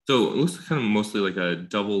 So it looks kind of mostly like a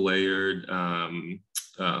double layered,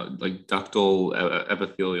 like ductal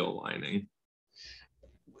epithelial lining.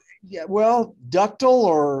 Yeah, well, ductal,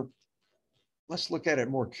 or let's look at it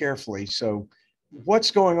more carefully. So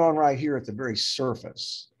what's going on right here at the very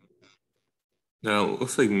surface? Now, it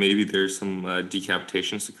looks like maybe there's some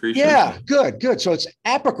decapitation secretion. Yeah, good. So it's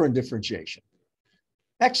apocrine differentiation.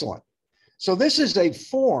 Excellent. So this is a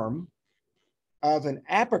form of an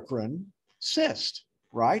apocrine cyst,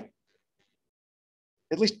 right?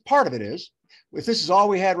 At least part of it is. If this is all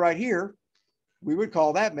we had right here, we would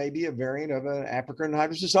call that maybe a variant of an apocrine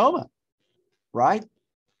hydrosoma, right?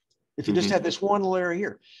 If you just had this one layer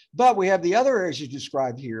here. But we have the other areas you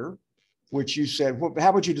described here, which you said,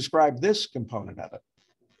 how would you describe this component of it?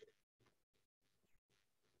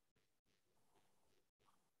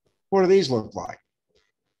 What do these look like?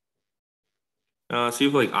 So you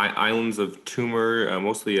have like islands of tumor,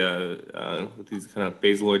 mostly with these kind of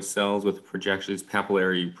basaloid cells with projections,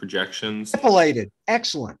 papillary projections. Papillated,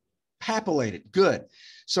 excellent. Papillated, good.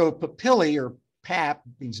 So papillae, or pap,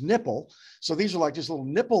 means nipple. So these are like just little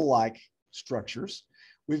nipple-like structures.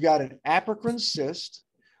 We've got an apocrine cyst.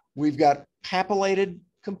 We've got papillated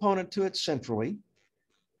component to it centrally.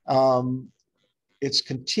 It's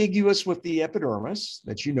contiguous with the epidermis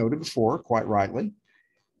that you noted before, quite rightly.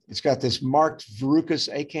 It's got this marked verrucous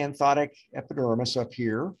acanthotic epidermis up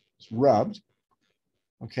here. It's rubbed.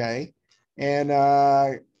 Okay. And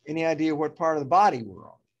any idea what part of the body we're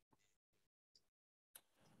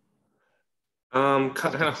on?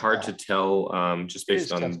 Kind of hard to tell, just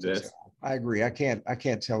based on this. I agree. I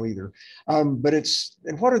can't tell either. But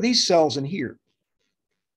and what are these cells in here?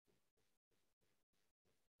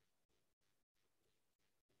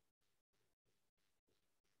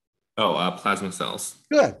 Oh, plasma cells.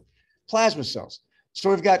 Good. Plasma cells. So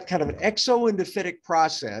we've got kind of an exoendophytic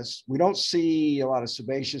process. We don't see a lot of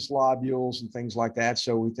sebaceous lobules and things like that.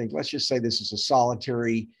 So we think, let's just say this is a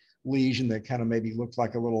solitary lesion that kind of maybe looked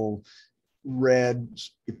like a little red,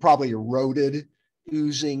 probably eroded,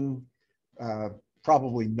 oozing,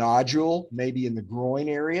 probably nodule, maybe in the groin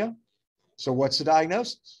area. So what's the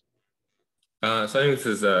diagnosis? So I think this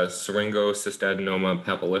is syringocystadenoma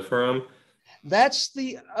papilliferum. That's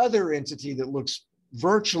the other entity that looks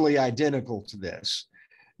virtually identical to this.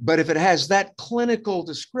 But if it has that clinical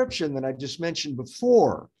description that I just mentioned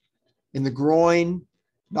before, in the groin,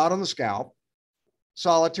 not on the scalp,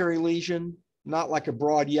 solitary lesion, not like a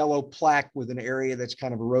broad yellow plaque with an area that's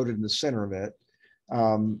kind of eroded in the center of it,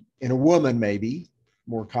 in a woman maybe,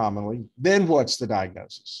 more commonly, then what's the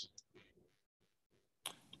diagnosis?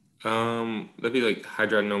 That'd be like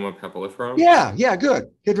hidradenoma papilliferum. Yeah,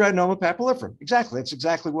 good. Hidradenoma papilliferum. Exactly. That's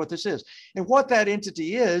exactly what this is. And what that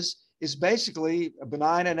entity is basically a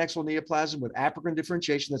benign annexal neoplasm with apocrine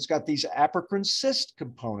differentiation that's got these apocrine cyst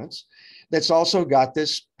components, that's also got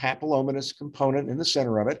this papillomatous component in the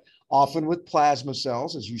center of it, often with plasma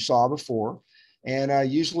cells, as you saw before. And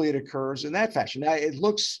usually it occurs in that fashion. Now, it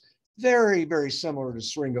looks very, very similar to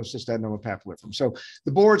syringocystadenomatous papilliferum. So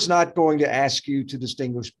the board's not going to ask you to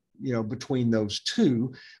distinguish, between those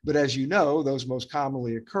two, but as you know, those most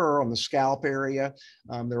commonly occur on the scalp area.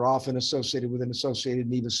 They're often associated with an associated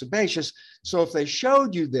nevus sebaceous. So if they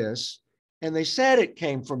showed you this and they said it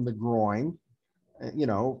came from the groin,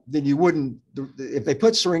 then you wouldn't, if they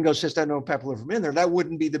put syringocystadenomatous papilliferum in there, that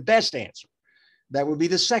wouldn't be the best answer. That would be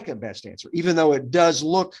the second best answer, even though it does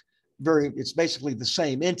look it's basically the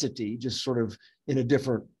same entity, just sort of in a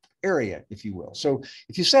different area, if you will. So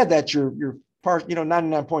if you said that, you're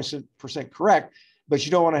 99% correct, but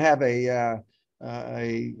you don't want to have a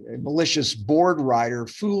malicious board writer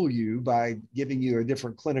fool you by giving you a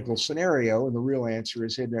different clinical scenario, and the real answer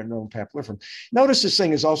is hidden adenoma papilliferum. Notice this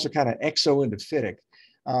thing is also kind of exoendophytic.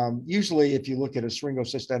 Usually, if you look at a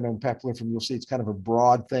syringocystadenomatous papilliferum, you'll see it's kind of a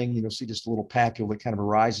broad thing. You'll see just a little papule that kind of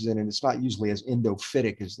arises in, and it's not usually as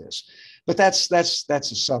endophytic as this. But that's a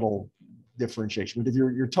subtle differentiation. But if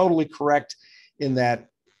you're totally correct in that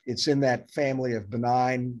it's in that family of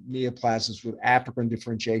benign neoplasms with apocrine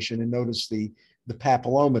differentiation, and notice the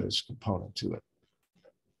papillomatous component to it.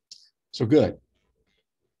 So good.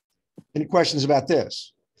 Any questions about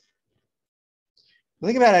this? The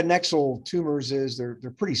thing about adnexal tumors is they're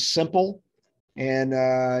pretty simple, and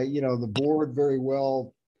the board very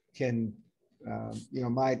well can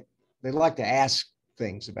they like to ask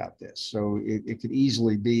things about this, so it could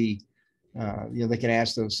easily be they can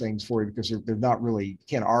ask those things for you because they're not really,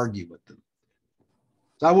 can't argue with them.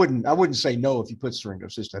 So I wouldn't say no if you put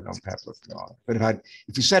syringocystadenomatous papilliferum on, but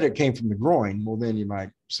if you said it came from the groin, well then you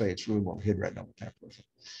might say it's really more hidradenitis papilliferum.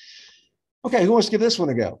 Okay, who wants to give this one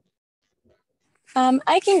a go?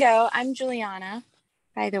 I can go. I'm Juliana,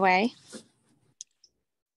 by the way.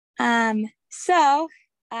 So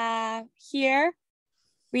here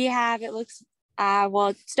we have, it looks, well,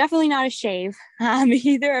 it's definitely not a shave,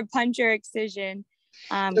 either a punch or excision.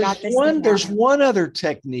 There's one other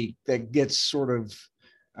technique that gets sort of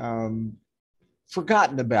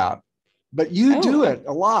forgotten about, but you do it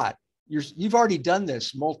a lot. You've already done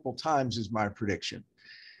this multiple times, is my prediction.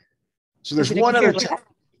 So there's one other.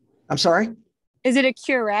 I'm sorry? Is it a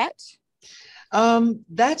curette?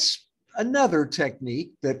 That's another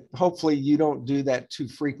technique that hopefully you don't do that too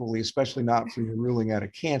frequently, especially not when you're ruling out a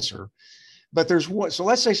cancer. But there's one. So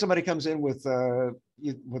let's say somebody comes in with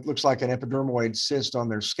what looks like an epidermoid cyst on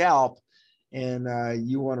their scalp, and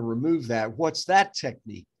you want to remove that. What's that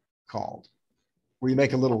technique called? Where you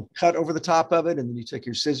make a little cut over the top of it, and then you take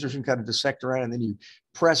your scissors and kind of dissect around, and then you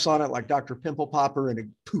press on it like Dr. Pimple Popper, and it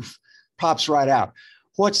poof, pops right out.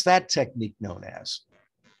 What's that technique known as?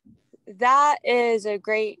 That is a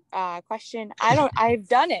great question. I've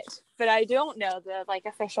done it, but I don't know the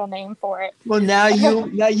official name for it. Well, now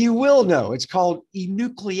you will know. It's called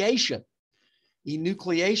enucleation.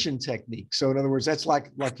 Enucleation technique. So in other words, that's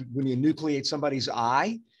like when you enucleate somebody's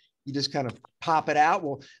eye, you just kind of pop it out.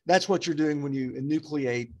 Well, that's what you're doing when you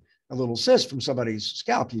enucleate a little cyst from somebody's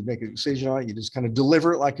scalp. You make an incision on it, you just kind of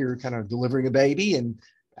deliver it like you're kind of delivering a baby, and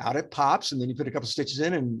out it pops, and then you put a couple stitches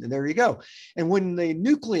in, and there you go. And when they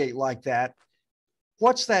nucleate like that,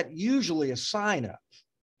 what's that usually a sign of?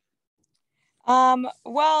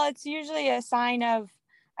 Well, it's usually a sign of,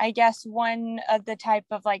 I guess, one of the type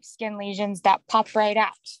of skin lesions that pop right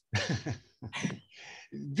out.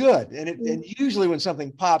 Good. And usually when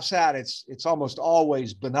something pops out, it's almost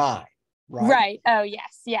always benign, right? Right. Oh,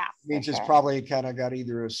 yes. Yeah. It means it's probably kind of got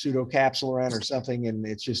either a pseudocapsule around or something, and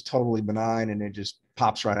it's just totally benign, and it just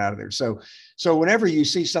pops right out of there. So whenever you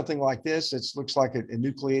see something like this, it looks like it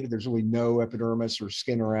enucleated. There's really no epidermis or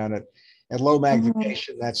skin around it. At low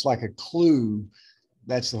magnification, that's like a clue.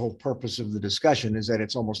 That's the whole purpose of the discussion, is that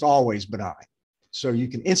it's almost always benign. So you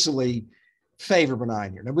can instantly favor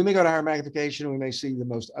benign here. Now, we may go to higher magnification, and we may see the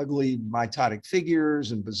most ugly mitotic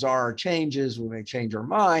figures and bizarre changes. We may change our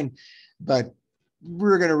mind, but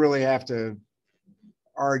we're going to really have to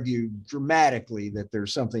argue dramatically that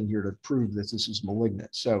there's something here to prove that this is malignant.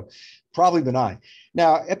 So probably benign.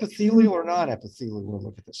 Now, epithelial or non-epithelial, we'll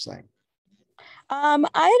look at this thing. I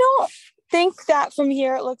don't think that from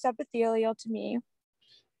here it looks epithelial to me.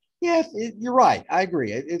 Yeah, you're right. I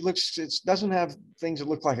agree. It doesn't have things that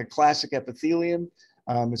look like a classic epithelium.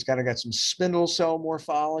 It's kind of got some spindle cell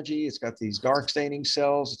morphology. It's got these dark staining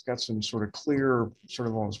cells. It's got some sort of clear, sort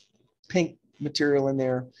of almost pink material in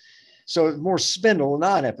there. So more spindle,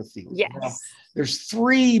 non-epithelial. Yes. Now, there's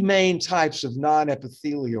three main types of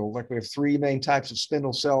non-epithelial, like we have three main types of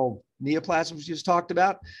spindle cell neoplasms we just talked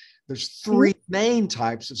about. There's three main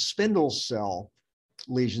types of spindle cell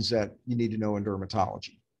lesions that you need to know in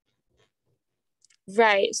dermatology.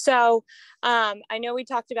 Right. So I know we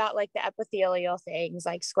talked about like the epithelial things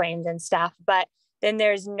like squames and stuff, but then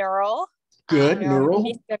there's neural. Good, Neural.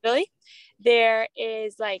 neural. There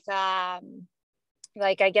is like I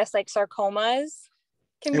guess like sarcomas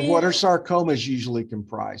can And be. what are sarcomas usually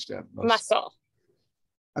comprised of? Muscle.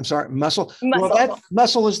 I'm sorry, muscle. Muscle. Well, that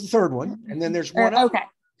muscle is the third one, and then there's one. Okay.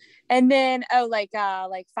 And then like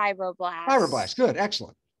fibroblasts. Fibroblasts. Good,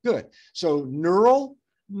 excellent, good. So neural,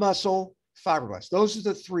 muscle, fibroblasts. Those are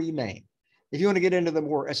the three main. If you want to get into the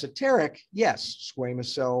more esoteric, yes,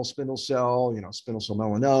 squamous cell, spindle cell, spindle cell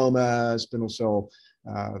melanoma, spindle cell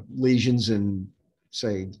lesions, and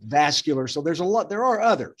say vascular. So there's a lot. There are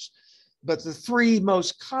others, but the three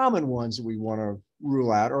most common ones that we want to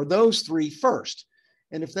rule out are those three first.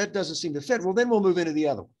 And if that doesn't seem to fit, well, then we'll move into the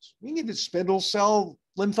other ones. We need the spindle cell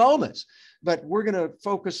lymphomas, but we're going to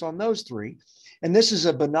focus on those three. And this is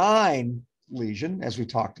a benign lesion, as we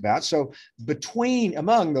talked about. So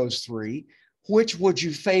among those three, which would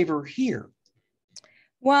you favor here?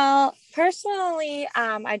 Well, personally,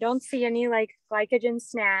 I don't see any like glycogen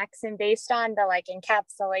snacks, and based on the like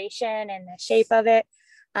encapsulation and the shape of it,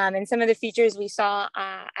 and some of the features we saw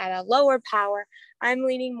at a lower power, I'm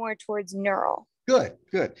leaning more towards neural. Good,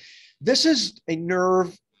 good. This is a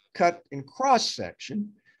nerve cut in cross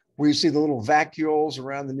section where you see the little vacuoles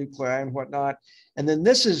around the nuclei and whatnot. And then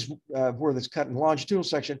this is where this cut in longitudinal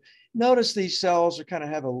section. Notice these cells are kind of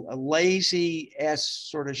have a lazy S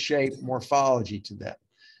sort of shape morphology to them.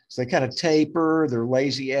 So they kind of taper, they're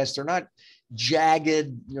lazy S. They're not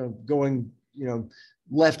jagged, going,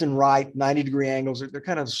 left and right, 90-degree angles. They're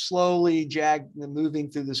kind of slowly jagged, moving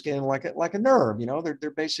through the skin like a nerve.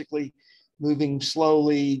 They're basically moving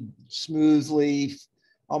slowly, smoothly,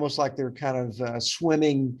 almost like they're kind of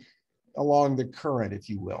swimming along the current, if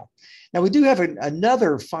you will. Now, we do have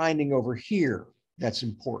another finding over here that's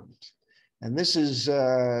important. And this is,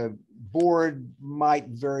 board might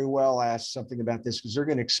very well ask something about this because they're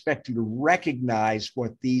going to expect you to recognize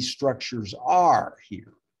what these structures are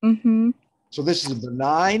here. Mm-hmm. So this is a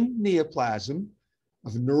benign neoplasm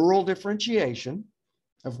of neural differentiation,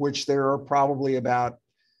 of which there are probably about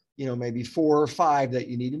maybe 4 or 5 that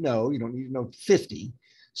you need to know. You don't need to know 50.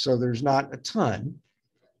 So there's not a ton.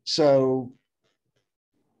 So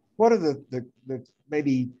what are the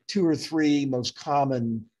maybe 2 or 3 most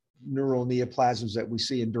common neural neoplasms that we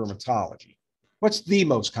see in dermatology? What's the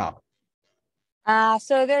most common?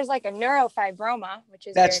 So there's like a neurofibroma, which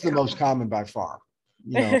is that's the most common by far.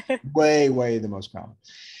 Way the most common.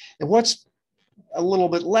 And what's a little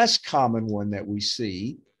bit less common one that we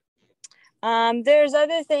see? There's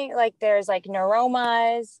other things like there's like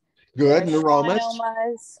neuromas. Good, neuromas.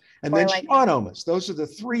 And then like schwannomas. Those are the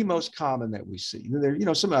 3 most common that we see.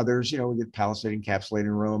 There, some others, we get palisade encapsulated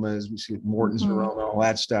neuromas, we see Morton's neuroma, all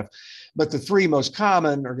that stuff. But the 3 most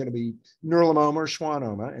common are going to be neuruloma or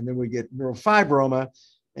schwannoma, and then we get neurofibroma,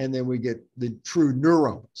 and then we get the true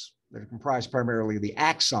neuromas that are comprised primarily of the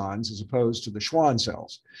axons as opposed to the Schwann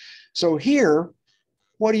cells. So here,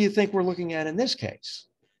 what do you think we're looking at in this case?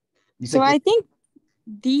 I think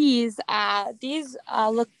these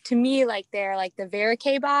look to me like they're like the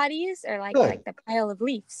Verricae bodies or like the pile of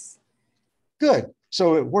leaves. Good.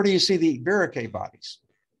 So where do you see the Verricae bodies?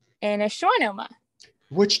 In a schwannoma.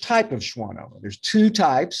 Which type of schwannoma? There's 2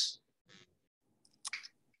 types.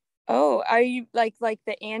 Oh, are you like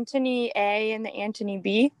the Antony A and the Antony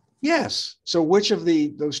B? Yes. So which of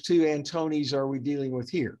those 2 Antonys are we dealing with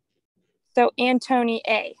here? So Antony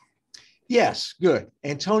A. Yes, good.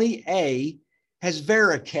 Antony A has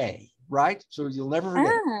Verricae, right? So you'll never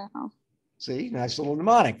forget it. See, nice little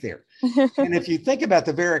mnemonic there. And if you think about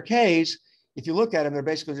the Verricaes, if you look at them, they're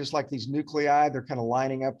basically just like these nuclei. They're kind of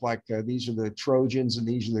lining up like these are the Trojans and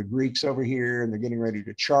these are the Greeks over here, and they're getting ready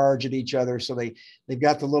to charge at each other. So they've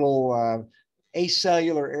got the little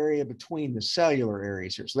acellular area between the cellular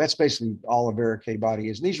areas here. So that's basically all a Verricae body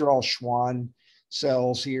is. And these are all Schwann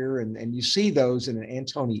cells here, and you see those in an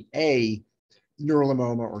Antony A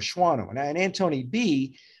neuruloma or schwannoma. Now, an Antony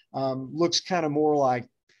B looks kind of more like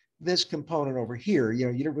this component over here. You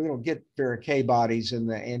really don't get Verricae bodies in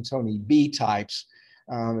the Antony B types.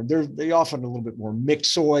 They often a little bit more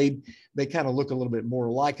myxoid. They kind of look a little bit more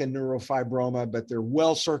like a neurofibroma, but they're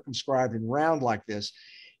well circumscribed and round like this.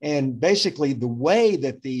 And basically, the way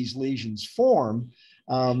that these lesions form,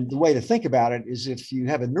 the way to think about it is if you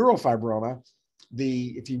have a neurofibroma,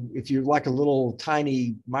 if you're like a little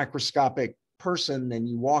tiny microscopic person and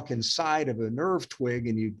you walk inside of a nerve twig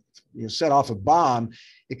and you set off a bomb,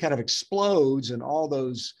 it kind of explodes, and all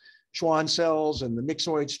those Schwann cells and the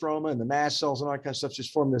myxoid stroma and the mast cells and all that kind of stuff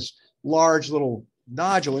just form this large little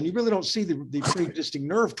nodule, and you really don't see the pre-existing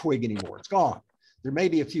nerve twig anymore. It's gone. There may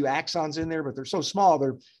be a few axons in there, but they're so small,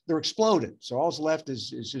 they're exploded. So all's left is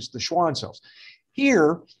just the Schwann cells.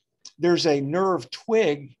 Here, there's a nerve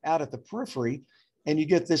twig out at the periphery, and you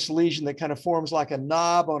get this lesion that kind of forms like a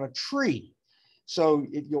knob on a tree. So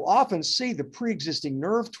you'll often see the pre-existing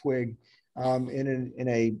nerve twig in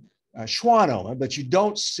a schwannoma, but you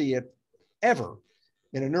don't see it ever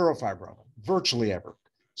in a neurofibroma, virtually ever.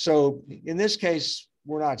 So in this case,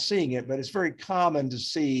 we're not seeing it, but it's very common to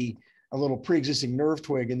see a little pre-existing nerve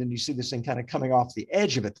twig, and then you see this thing kind of coming off the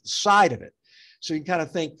edge of it, the side of it. So you can kind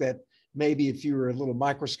of think that maybe if you were a little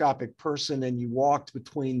microscopic person and you walked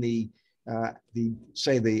between the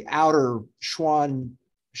outer Schwann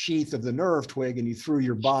sheath of the nerve twig and you threw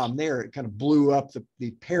your bomb there, it kind of blew up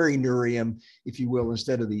the perineurium, if you will,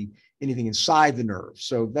 instead of anything inside the nerve.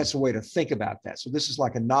 So that's a way to think about that. So this is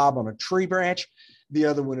like a knob on a tree branch. The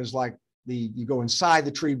other one is like you go inside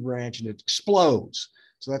the tree branch and it explodes.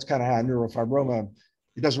 So that's kind of how neurofibroma,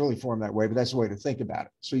 it doesn't really form that way, but that's the way to think about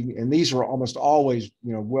it. So, and these are almost always,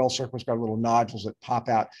 well circumscribed little nodules that pop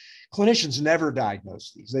out. Clinicians never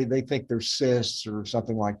diagnose these. They think they're cysts or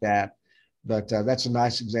something like that. But that's a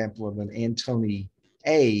nice example of an Antoni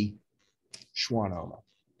A schwannoma.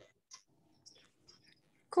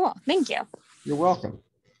 Cool, thank you. You're welcome.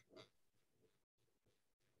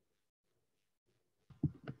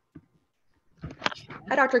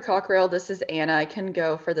 Hi, Dr. Cockerell. This is Anna. I can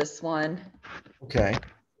go for this one. Okay.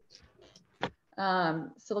 So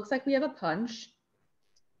it looks like we have a punch.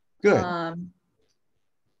 Good.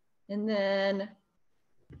 And then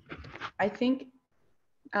I think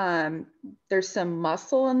there's some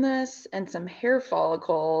muscle in this and some hair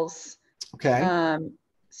follicles. Okay.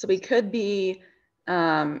 So we could be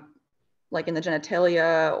like in the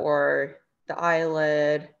genitalia or the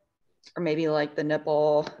eyelid, or maybe like the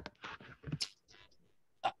nipple.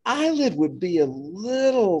 Eyelid would be a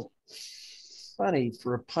little funny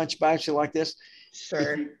for a punch biopsy like this.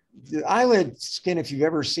 Sure. The eyelid skin, if you've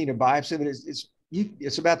ever seen a biopsy of it,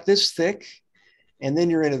 it's about this thick, and then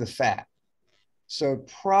you're into the fat. So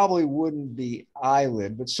it probably wouldn't be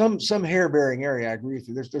eyelid, but some hair-bearing area, I agree with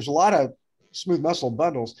you. There's a lot of smooth muscle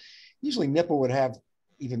bundles. Usually nipple would have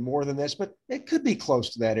even more than this, but it could be close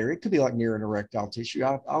to that area. It could be like near an erectile tissue.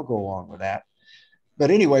 I'll go along with that. But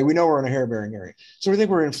anyway, we know we're in a hair-bearing area. So we think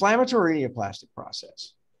we're inflammatory or neoplastic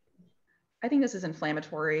process. I think this is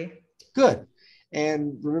inflammatory. Good.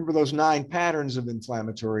 And remember those 9 patterns of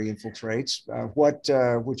inflammatory infiltrates.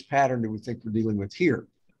 Which pattern do we think we're dealing with here?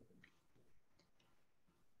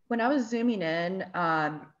 When I was zooming in,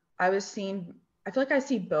 I feel like I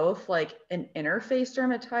see both like an interface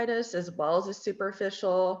dermatitis as well as a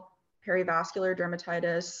superficial perivascular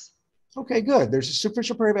dermatitis. Okay, good. There's a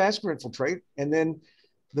superficial perivascular infiltrate. And then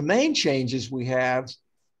the main changes we have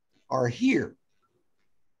are here,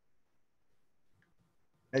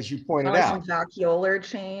 as you pointed out. Some vacuolar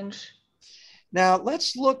change. Now,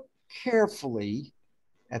 let's look carefully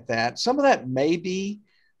at that. Some of that may be,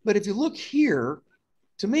 but if you look here,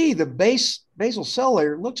 to me, the basal cell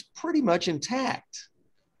layer looks pretty much intact.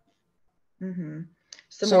 Mm-hmm.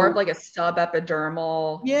 So more of like a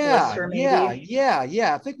subepidermal blister, maybe?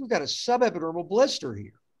 Yeah. I think we've got a subepidermal blister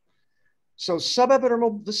here. So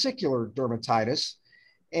subepidermal vesicular dermatitis,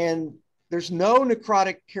 and there's no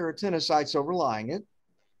necrotic keratinocytes overlying it,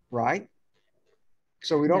 right?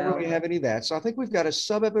 So we don't really have any of that. So I think we've got a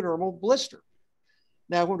subepidermal blister.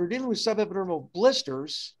 Now, when we're dealing with subepidermal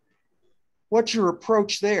blisters, what's your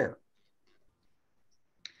approach there?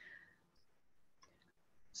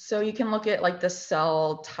 So you can look at like the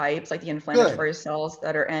cell types, like the inflammatory cells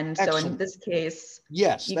that are in. Excellent. So in this case,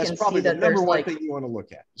 yes, you that's can probably see the that number one like, thing you want to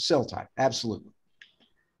look at. Cell type, absolutely.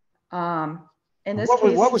 In this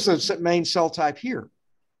case, what was the main cell type here?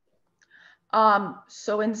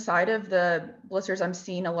 So inside of the blisters, I'm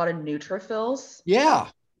seeing a lot of neutrophils. Yeah,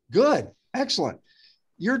 good, excellent.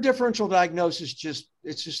 Your differential diagnosis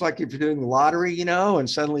it's just like if you're doing the lottery, and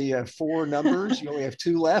suddenly you have 4 numbers, you only have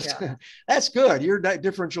 2 left. Yeah. That's good. Your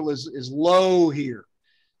differential is low here.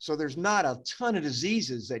 So there's not a ton of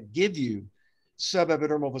diseases that give you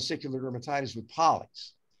subepidermal vesicular dermatitis with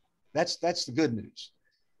polys. That's the good news.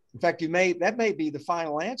 In fact, that may be the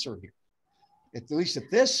final answer here, at least at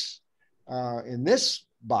this in this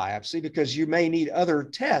biopsy, because you may need other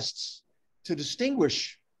tests to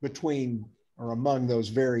distinguish between or among those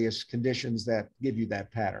various conditions that give you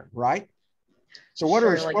that pattern, right? So what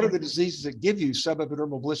are the diseases that give you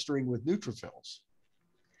subepidermal blistering with neutrophils?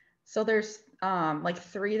 So there's like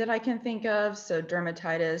 3 that I can think of. So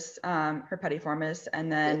dermatitis, herpetiformis,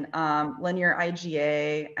 and then linear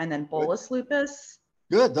IgA, and then bullous lupus.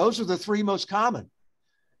 Good. Those are the 3 most common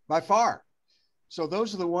by far. So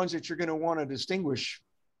those are the ones that you're going to want to distinguish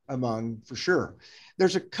among for sure.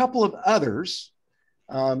 There's a couple of others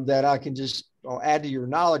that I'll add to your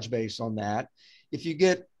knowledge base on that. If you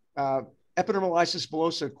get epidermolysis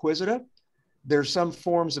bullosa acquisita, there's some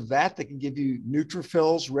forms of that can give you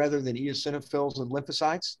neutrophils rather than eosinophils and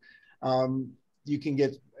lymphocytes. You can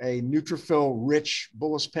get a neutrophil-rich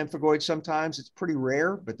bullous pemphigoid sometimes. It's pretty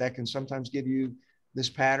rare, but that can sometimes give you this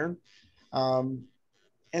pattern. And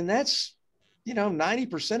that's,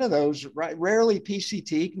 90% of those, right? Rarely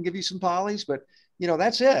PCT can give you some polys, but,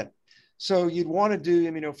 that's it. So you'd want to do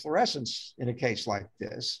immunofluorescence in a case like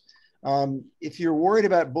this. If you're worried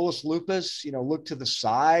about bullous lupus, look to the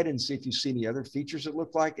side and see if you see any other features that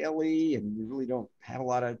look like LE, and you really don't have a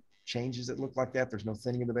lot of changes that look like that. There's no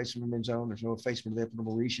thinning of the basal membrane zone. There's no effacement of the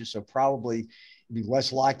epidermal rhesus. So probably it'd be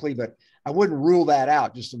less likely, but I wouldn't rule that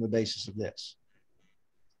out just on the basis of this.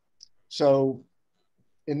 So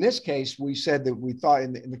in this case, we said that we thought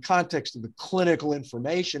in the context of the clinical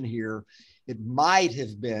information here, it might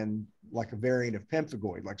have been like a variant of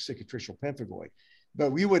pemphigoid, like cicatricial pemphigoid,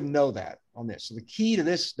 but we wouldn't know that on this. So the key to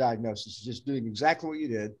this diagnosis is just doing exactly what you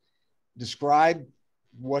did. Describe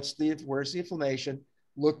where's the inflammation,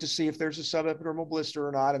 look to see if there's a subepidermal blister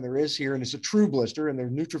or not, and there is here, and it's a true blister, and there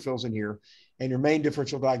are neutrophils in here, and your main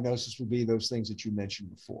differential diagnosis would be those things that you mentioned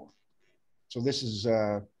before. So this is,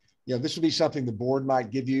 this would be something the board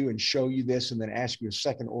might give you and show you this and then ask you a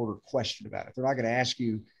second order question about it. They're not going to ask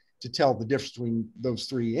you to tell the difference between those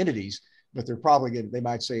three entities, but they're probably going to, they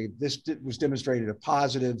might say this was demonstrated a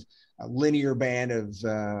positive linear band of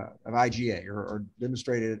IgA or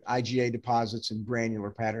demonstrated IgA deposits in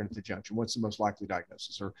granular pattern at the junction. What's the most likely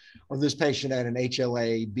diagnosis? Or this patient had an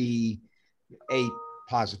HLA-B8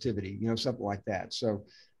 positivity, something like that. So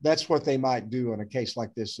that's what they might do on a case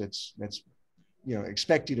like this. That's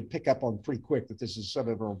expect you to pick up on pretty quick that this is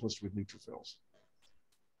subepidermal blister with neutrophils.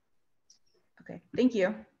 Okay, thank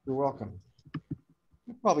you. You're welcome.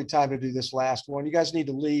 Probably time to do this last one. You guys need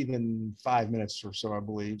to leave in 5 minutes or so, I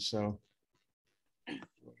believe. So.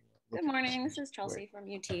 Good morning. This is Chelsea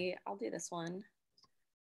from UT. I'll do this one.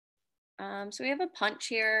 So we have a punch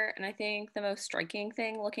here, and I think the most striking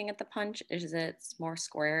thing looking at the punch is it's more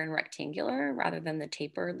square and rectangular rather than the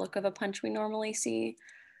tapered look of a punch we normally see.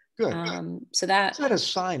 Good. So what's that a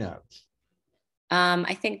sign of?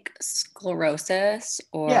 I think sclerosis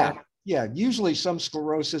or yeah, usually some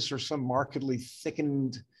sclerosis or some markedly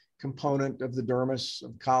thickened component of the dermis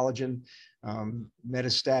of collagen.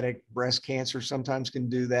 Metastatic breast cancer sometimes can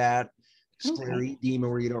do that. Scleroderma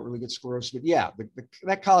where you don't really get sclerosis, but yeah,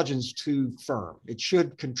 that collagen's too firm. It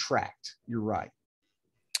should contract. You're right.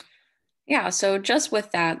 Yeah, so just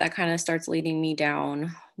with that kind of starts leading me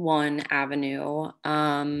down one avenue.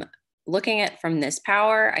 Looking at from this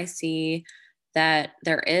power, I see that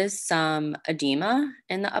there is some edema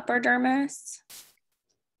in the upper dermis.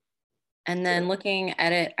 And then looking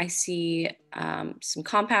at it, I see some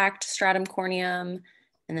compact stratum corneum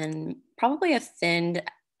and then probably a thinned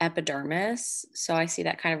epidermis. So I see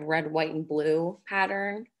that kind of red, white, and blue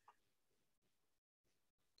pattern.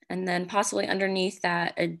 And then possibly underneath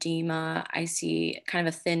that edema, I see kind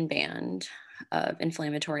of a thin band of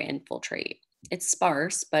inflammatory infiltrate. It's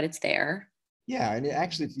sparse, but it's there. Yeah, and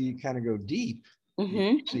actually, if you kind of go deep,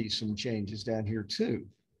 you see some changes down here too.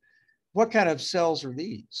 What kind of cells are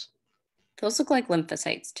these? Those look like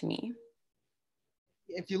lymphocytes to me.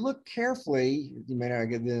 If you look carefully, you may not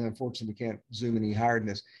get, then unfortunately we can't zoom any higher than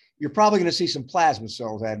this. You're probably going to see some plasma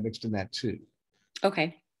cells mixed in that too.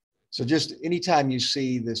 Okay. So just anytime you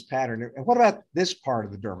see this pattern, and what about this part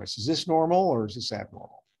of the dermis? Is this normal or is this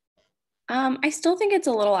abnormal? I still think it's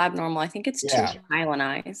a little abnormal. I think it's too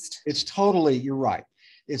hyalinized. It's totally, you're right.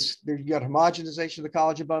 It's there. You got homogenization of the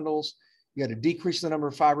collagen bundles. You got a decrease in the number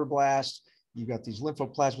of fibroblasts. You've got these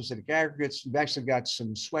lymphoplasmacytic aggregates. You've actually got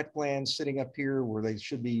some sweat glands sitting up here where they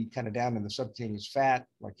should be kind of down in the subcutaneous fat,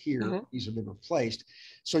 like here. These have been replaced.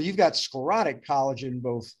 So you've got sclerotic collagen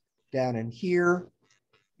both down in here,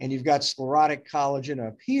 and you've got sclerotic collagen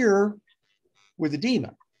up here with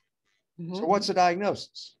edema. So what's the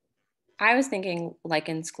diagnosis? I was thinking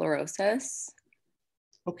lichen sclerosis.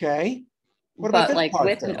 Okay. What about this like part,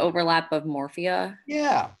 with though? an overlap of morphia?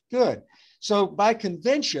 Yeah, good. So by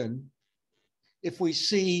convention, if we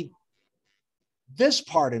see this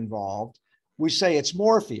part involved, we say it's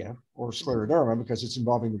morphia or scleroderma because it's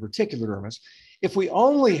involving the reticular dermis. If we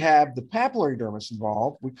only have the papillary dermis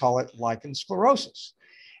involved, we call it lichen sclerosis.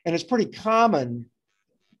 And it's pretty common,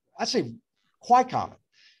 I'd say quite common,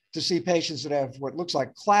 to see patients that have what looks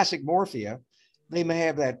like classic morphia. They may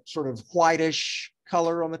have that sort of whitish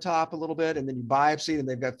color on the top a little bit, and then you biopsy them,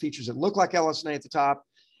 they've got features that look like LSNA at the top,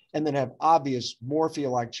 and then have obvious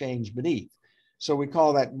morphea-like change beneath. So we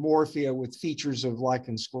call that morphea with features of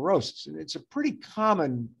lichen sclerosus. And it's a pretty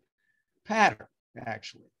common pattern,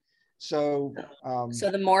 actually. So, so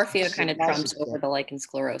the morphea kind of trumps over the lichen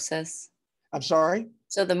sclerosus. I'm sorry?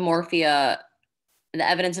 So the morphea, the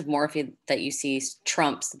evidence of morphea that you see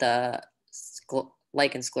trumps the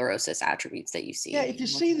lichen sclerosus attributes that you see. Yeah, if you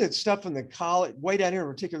see that stuff in the collar, way down here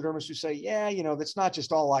in reticular dermis, you say, yeah, you know, that's not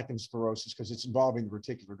just all lichen sclerosus because it's involving the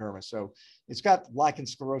reticular dermis. So it's got lichen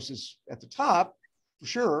sclerosus at the top, for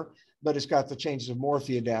sure, but it's got the changes of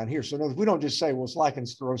morphea down here. So no, we don't just say, well, it's lichen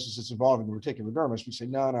sclerosus, it's involving the reticular dermis. We say,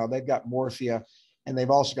 no, they've got morphea and they've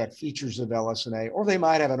also got features of LSNA, or they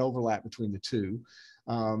might have an overlap between the two.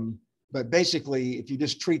 But basically, if you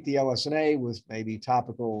just treat the LSNA with maybe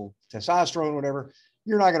topical testosterone or whatever,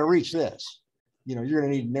 you're not going to reach this. You know, you're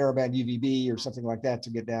going to need narrowband UVB or something like that to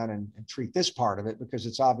get down and treat this part of it, because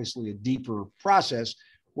it's obviously a deeper process,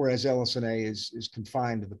 whereas LSNA is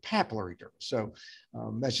confined to the papillary dermis. So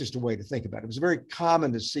that's just a way to think about it. It was very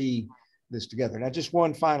common to see this together. Now, just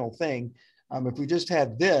one final thing. If we just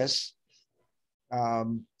had this,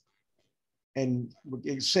 and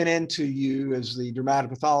sent in to you as the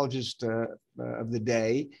dermatopathologist of the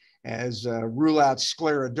day as rule out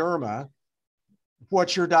scleroderma,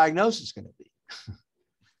 what's your diagnosis going to be?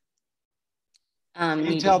 You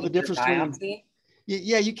can tell the difference between,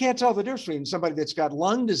 yeah, you can't tell the difference between somebody that's got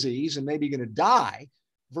lung disease and maybe going to die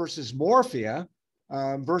versus morphea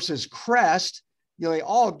versus crest. You know, they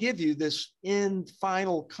all give you this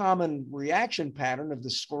final common reaction pattern of the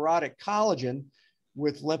sclerotic collagen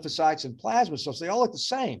with lymphocytes and plasma cells. They all look the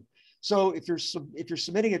same. So if you're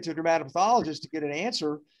submitting it to a dermatopathologist to get an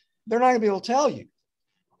answer, they're not going to be able to tell you.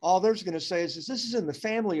 All they're going to say is this is in the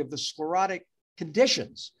family of the sclerotic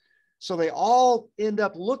conditions. So they all end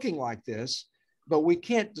up looking like this, but we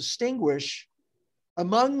can't distinguish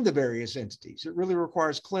among the various entities. It really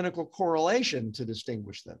requires clinical correlation to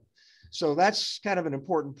distinguish them. So that's kind of an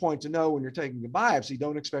important point to know when you're taking a biopsy.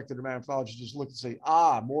 Don't expect the dermatologist to just look and say,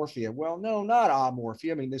 morphea. Well, no, not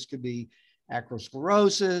morphea. I mean, this could be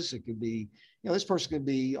atherosclerosis. It could be, you know, this person could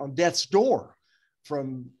be on death's door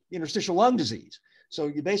from interstitial lung disease. So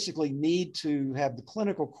you basically need to have the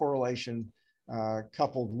clinical correlation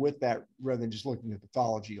coupled with that rather than just looking at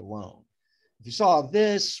pathology alone. If you saw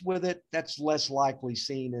this with it, that's less likely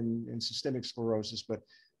seen in systemic sclerosis, but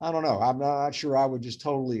I don't know. I'm not sure I would just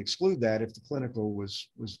totally exclude that if the clinical was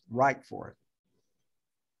right for it.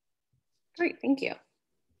 Great, thank you.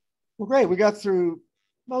 Well, great. We got through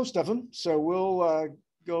most of them. So we'll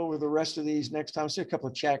go over the rest of these next time. See a couple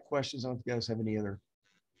of chat questions. I don't know if you guys have any other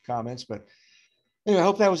comments, but anyway, I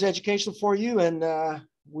hope that was educational for you, and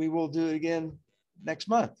we will do it again next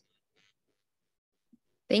month.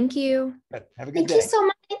 Thank you. Have a good day. Thank you so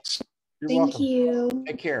much. You're Thank welcome. you.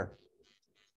 Take care.